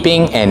be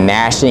weeping and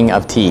gnashing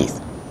of teeth."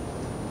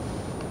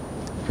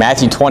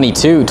 Matthew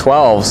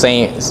 22:12,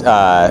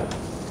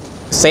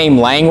 same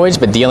language,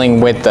 but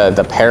dealing with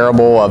the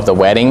parable of the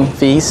wedding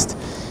feast,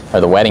 or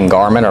the wedding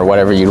garment, or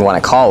whatever you'd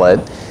want to call it.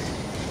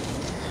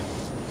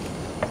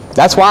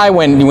 That's why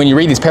when you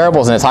read these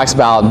parables and it talks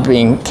about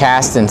being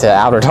cast into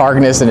outer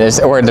darkness, and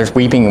or there's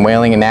weeping and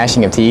wailing and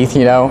gnashing of teeth,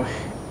 you know,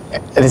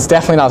 it's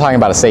definitely not talking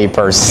about a saved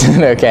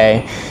person,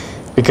 okay?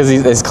 Because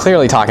it's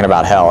clearly talking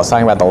about hell. It's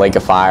talking about the lake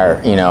of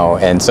fire, you know.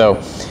 And so,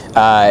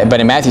 but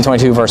in Matthew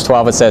 22 verse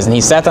 12 it says, "And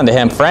he saith unto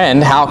him,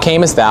 Friend, how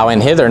camest thou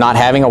in hither not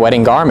having a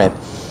wedding garment?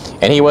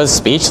 And he was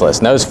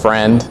speechless." Knows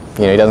friend.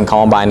 You know, he doesn't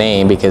call him by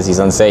name because he's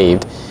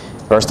unsaved.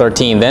 Verse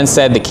 13, "Then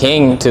said the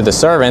king to the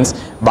servants,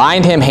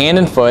 Bind him hand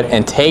and foot,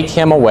 and take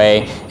him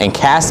away, and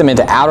cast him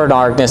into outer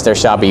darkness. There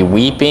shall be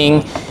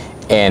weeping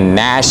and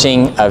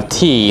gnashing of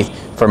teeth,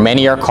 for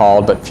many are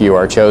called, but few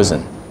are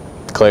chosen."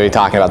 Clearly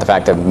talking about the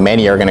fact that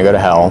many are going to go to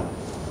hell,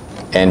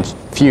 and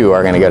few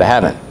are going to go to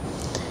heaven.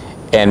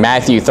 And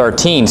Matthew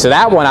 13, so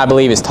that one I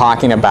believe is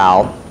talking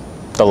about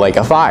the lake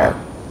of fire.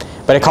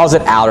 But it calls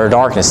it outer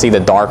darkness. See the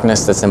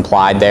darkness that's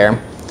implied there?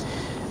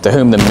 "To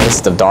whom the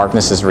mist of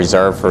darkness is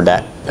reserved for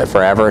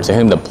forever, to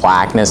whom the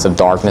blackness of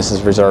darkness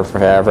is reserved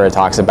forever." It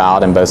talks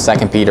about in both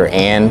 2 Peter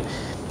and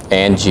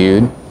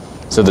Jude.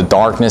 So the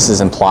darkness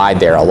is implied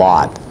there a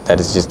lot. That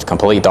is just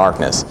complete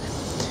darkness.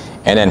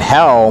 And then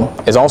hell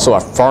is also a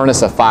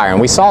furnace of fire. And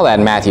we saw that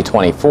in Matthew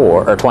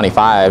 24 or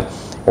 25,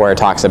 where it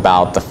talks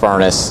about the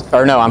furnace.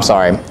 Or no, I'm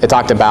sorry. It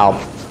talked about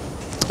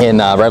in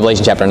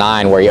Revelation chapter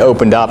 9, where he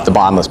opened up the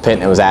bottomless pit,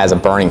 and it was as a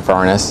burning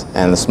furnace,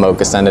 and the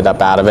smoke ascended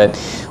up out of it.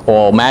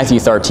 Well, Matthew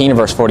 13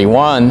 verse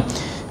 41,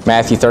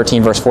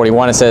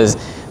 it says,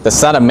 "The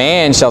Son of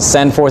Man shall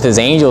send forth his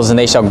angels, and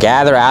they shall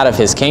gather out of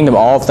his kingdom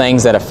all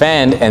things that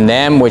offend, and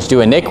them which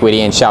do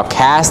iniquity, and shall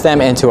cast them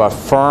into a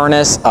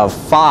furnace of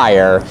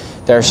fire.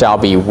 There shall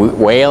be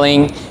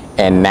wailing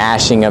and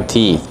gnashing of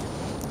teeth."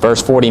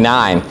 Verse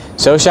 49,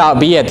 "So shall it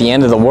be at the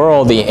end of the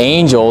world, the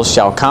angels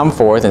shall come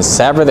forth and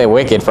sever the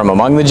wicked from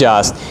among the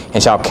just,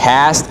 and shall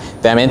cast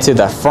them into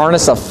the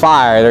furnace of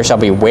fire. There shall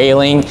be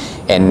wailing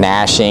and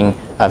gnashing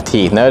of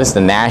teeth." Notice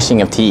the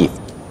gnashing of teeth.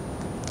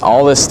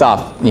 All this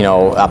stuff, you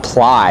know,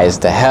 applies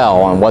to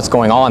hell and what's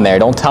going on there.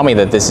 Don't tell me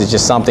that this is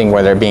just something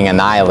where they're being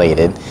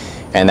annihilated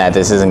and that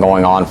this isn't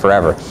going on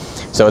forever.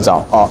 So it's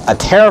a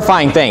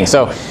terrifying thing.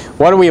 So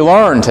what do we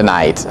learn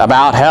tonight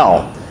about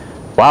hell?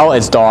 Well,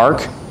 it's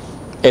dark.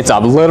 It's a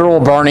literal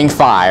burning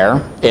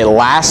fire. It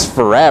lasts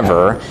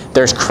forever.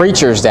 There's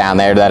creatures down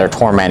there that are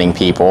tormenting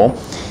people.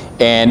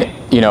 And,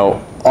 you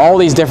know, all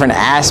these different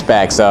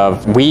aspects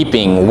of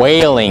weeping,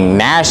 wailing,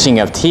 gnashing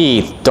of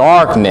teeth,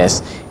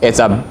 darkness. It's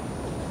a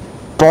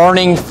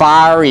burning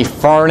fiery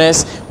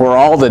furnace where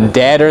all the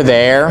dead are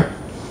there.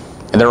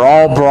 and they're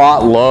all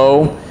brought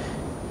low.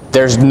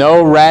 There's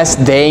no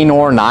rest day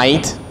nor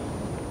night.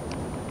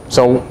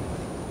 So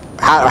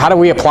how do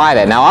we apply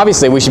that? Now,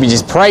 obviously, we should be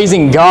just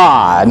praising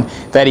God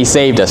that He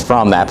saved us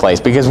from that place,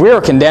 because we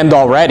are condemned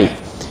already.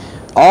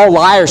 All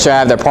liars shall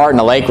have their part in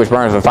the lake which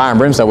burns with fire and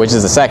brimstone, which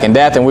is the second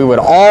death, and we would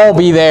all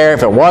be there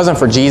if it wasn't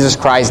for Jesus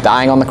Christ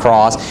dying on the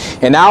cross.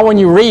 And now when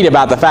you read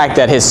about the fact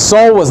that His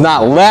soul was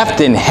not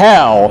left in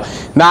hell,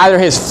 neither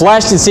His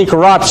flesh did see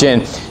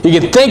corruption, you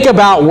can think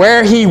about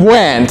where He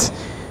went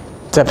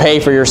to pay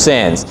for your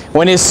sins.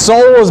 When His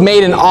soul was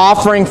made an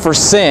offering for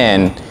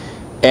sin,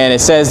 and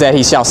it says that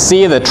He shall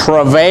see the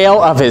travail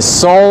of His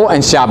soul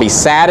and shall be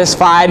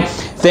satisfied.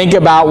 Think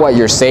about what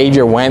your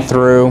Savior went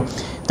through.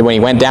 When He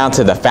went down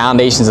to the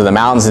foundations of the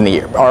mountains and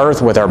the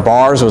earth with her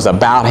bars was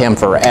about Him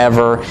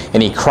forever.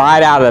 And He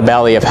cried out of the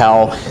belly of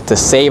hell to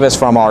save us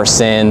from our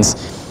sins.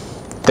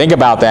 Think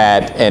about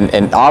that,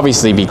 and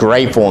obviously be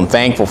grateful and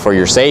thankful for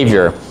your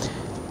Savior.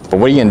 But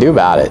what are you going to do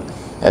about it?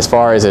 As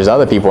far as there's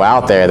other people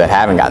out there that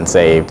haven't gotten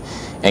saved.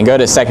 And go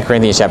to 2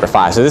 Corinthians chapter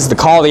 5. So this is the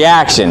call to the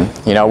action.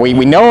 You know, we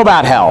know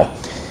about hell.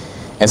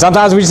 And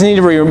sometimes we just need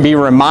to be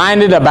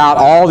reminded about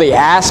all the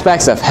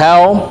aspects of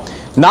hell.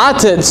 Not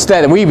to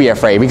that we be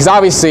afraid, because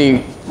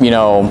obviously, you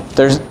know,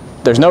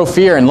 there's no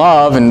fear in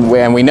love,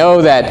 and we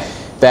know that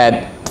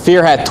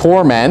fear hath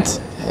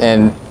torment,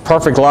 and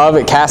perfect love,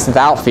 it casteth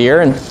out fear.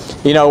 And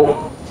you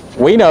know,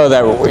 we know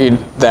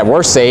that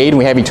we're saved and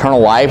we have eternal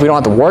life. We don't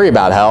have to worry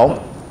about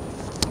hell.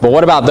 But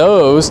what about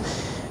those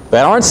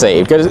that aren't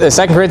saved? Go to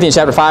 2 Corinthians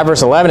chapter 5,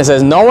 verse 11. It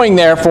says, knowing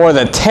therefore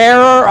the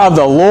terror of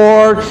the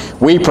Lord,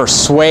 we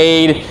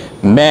persuade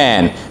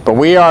men. But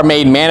we are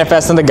made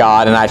manifest unto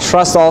God, and I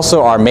trust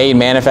also are made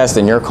manifest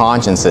in your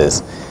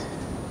consciences.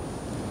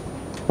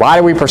 Why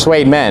do we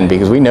persuade men?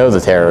 Because we know the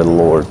terror of the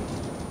Lord.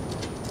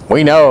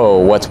 We know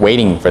what's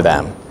waiting for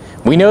them.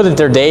 We know that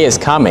their day is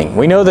coming.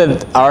 We know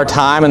that our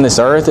time on this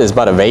earth is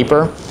but a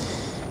vapor.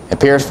 It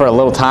appears for a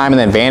little time and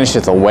then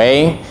vanisheth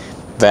away.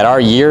 That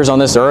our years on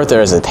this earth,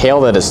 there is a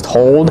tale that is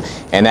told,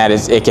 and that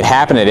it could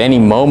happen at any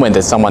moment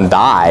that someone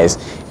dies.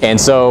 And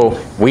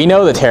so we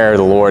know the terror of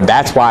the Lord.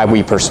 That's why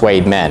we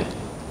persuade men.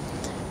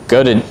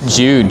 Go to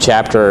Jude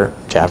chapter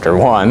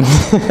 1.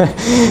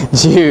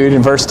 Jude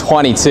in verse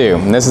 22.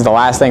 And this is the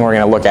last thing we're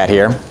going to look at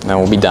here, and then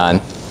we'll be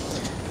done.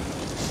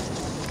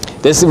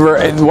 This is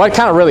what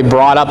kind of really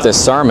brought up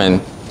this sermon,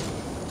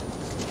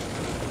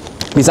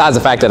 besides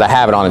the fact that I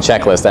have it on a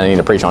checklist that I need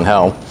to preach on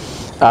hell.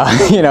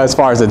 You know, as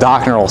far as the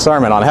doctrinal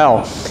sermon on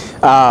hell,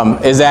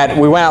 is that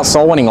we went out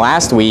soul winning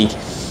last week,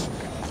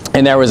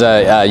 and there was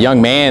a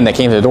young man that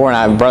came to the door,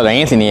 and Brother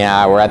Anthony and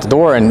I were at the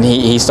door, and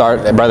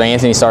Brother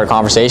Anthony started a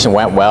conversation,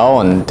 went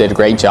well, and did a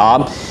great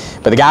job.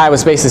 But the guy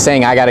was basically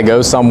saying, I got to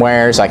go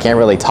somewhere, so I can't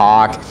really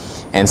talk.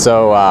 And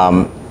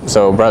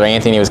so Brother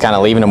Anthony was kind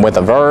of leaving him with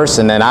a verse,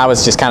 and then I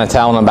was just kind of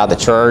telling him about the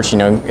church, you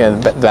know,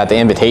 about the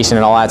invitation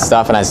and all that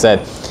stuff. And I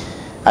said,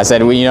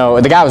 well, you know,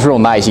 the guy was real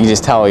nice. You could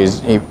just tell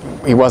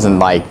he wasn't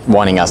like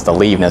wanting us to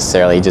leave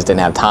necessarily. He just didn't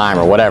have time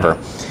or whatever.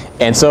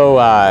 And so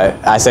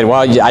I said,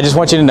 well, I just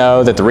want you to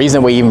know that the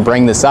reason we even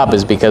bring this up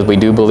is because we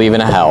do believe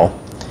in a hell.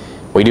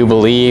 We do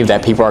believe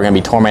that people are going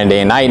to be tormented day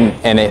and night.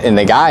 And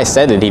the guy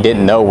said that he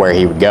didn't know where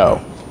he would go.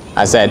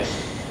 I said,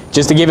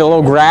 just to give it a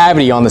little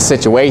gravity on the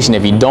situation,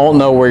 if you don't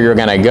know where you're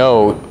going to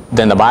go,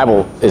 then the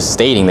Bible is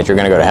stating that you're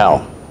going to go to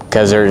hell.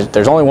 Because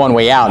there's only one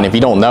way out, and if you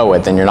don't know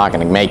it, then you're not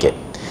going to make it.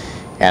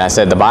 And I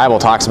said the Bible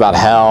talks about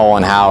hell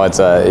and how it's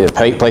a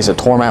place of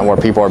torment where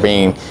people are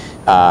being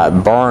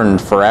burned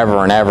forever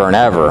and ever and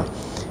ever.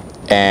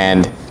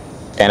 And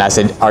I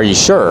said, are you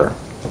sure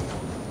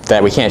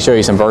that we can't show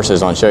you some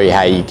verses on show you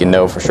how you can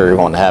know for sure you're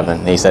going to heaven?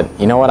 And he said,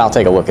 you know what, I'll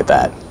take a look at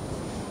that.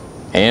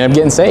 And he ended up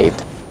getting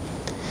saved.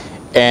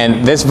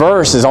 And this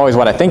verse is always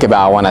what I think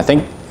about when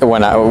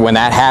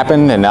that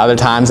happened, and other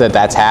times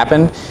that's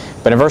happened.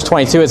 But in verse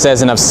 22 it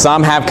says, and of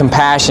some have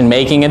compassion,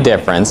 making a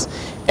difference,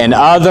 and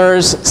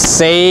others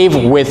save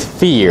with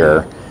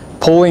fear,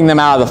 pulling them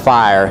out of the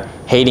fire,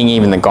 hating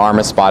even the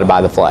garment spotted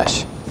by the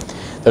flesh.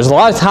 There's a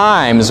lot of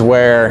times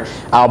where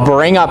I'll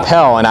bring up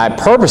hell, and I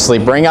purposely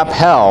bring up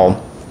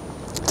hell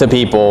to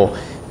people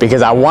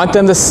because I want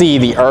them to see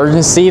the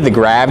urgency, the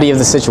gravity of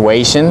the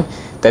situation,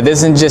 that this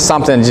isn't just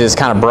something to just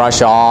kind of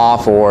brush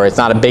off, or it's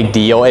not a big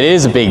deal. It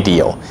is a big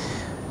deal.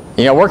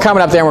 You know, we're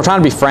coming up there and we're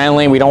trying to be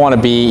friendly. We don't want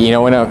to be, you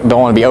know, we don't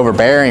want to be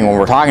overbearing when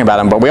we're talking about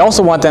them, but we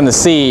also want them to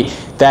see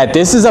that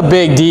this is a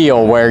big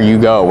deal where you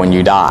go when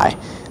you die.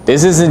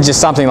 This isn't just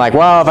something like,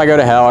 well, if I go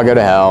to hell, I'll go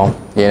to hell,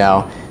 you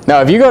know.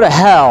 No, if you go to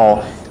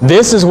hell,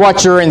 this is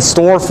what you're in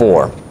store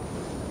for.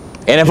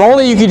 And if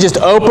only you could just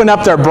open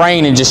up their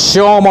brain and just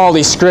show them all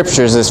these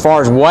scriptures as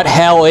far as what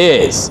hell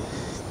is.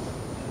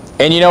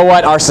 And you know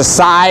what? Our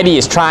society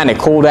is trying to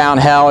cool down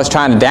hell. It's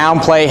trying to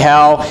downplay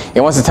hell. It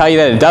wants to tell you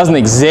that it doesn't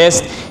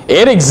exist.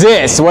 It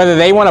exists, whether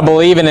they want to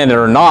believe in it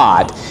or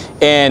not.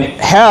 And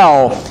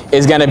hell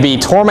is going to be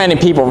tormenting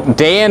people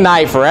day and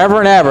night forever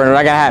and ever. And we're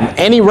not going to have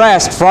any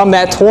rest from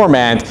that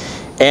torment.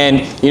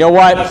 And you know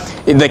what?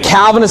 The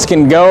Calvinists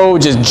can go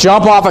just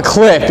jump off a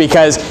cliff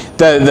because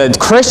the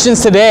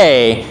Christians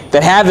today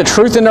that have the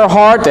truth in their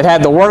heart, that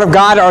have the Word of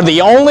God, are the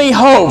only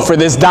hope for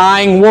this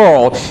dying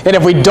world. And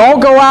if we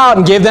don't go out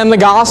and give them the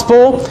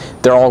gospel,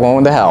 they're all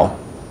going to hell.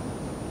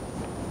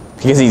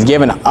 Because He's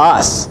given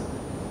us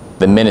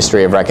the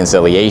ministry of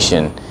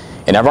reconciliation.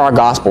 And if our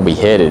gospel be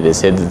hid, it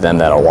is hid to them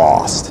that are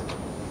lost.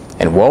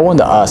 And woe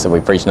unto us if we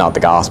preach not the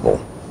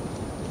gospel.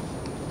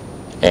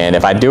 And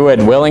if I do it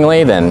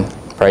willingly, then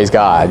praise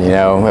God. You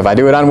know, if I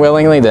do it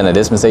unwillingly, then a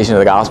dispensation of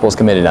the gospel is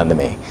committed unto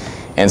me.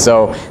 And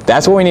so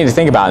that's what we need to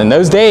think about. In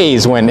those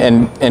days when,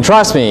 and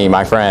trust me,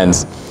 my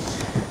friends,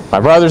 my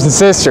brothers and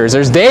sisters,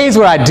 there's days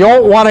when I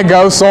don't want to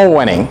go soul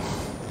winning.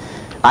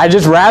 I'd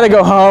just rather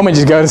go home and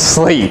just go to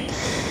sleep.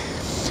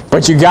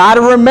 But you got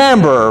to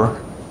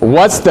remember,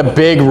 what's the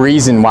big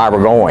reason why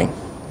we're going?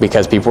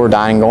 Because people are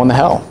dying and going to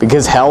hell.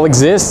 Because hell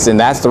exists, and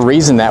that's the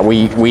reason that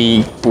we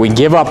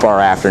give up our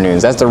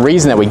afternoons. That's the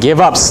reason that we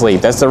give up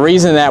sleep. That's the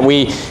reason that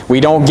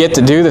we don't get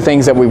to do the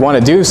things that we want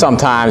to do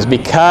sometimes,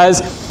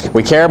 because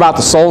we care about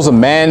the souls of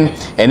men,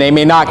 and they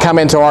may not come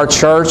into our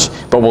church,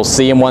 but we'll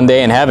see them one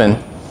day in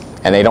heaven,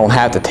 and they don't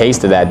have to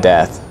taste of that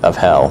death of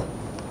hell.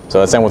 So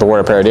let's end with a word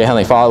of prayer. Dear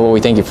Heavenly Father, Lord,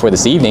 we thank you for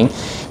this evening.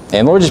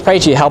 And Lord, just pray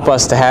that you help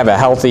us to have a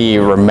healthy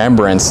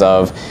remembrance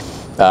of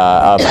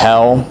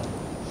hell,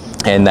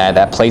 and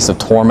that place of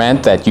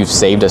torment that you've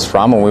saved us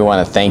from. And we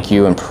want to thank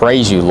you and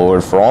praise you,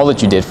 Lord, for all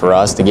that you did for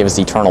us to give us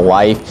eternal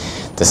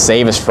life, to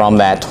save us from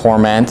that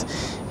torment.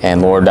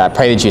 And Lord, I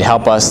pray that you'd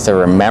help us to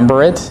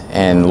remember it,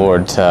 and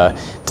Lord, to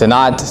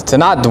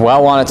not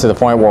dwell on it to the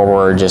point where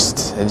we're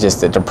just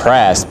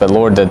depressed, but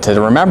Lord,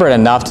 to remember it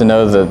enough to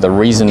know the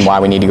reason why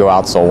we need to go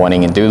out soul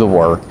winning and do the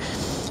work.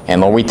 And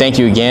Lord, we thank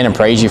you again and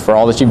praise you for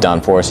all that you've done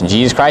for us. In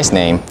Jesus Christ's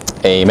name,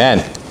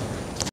 amen.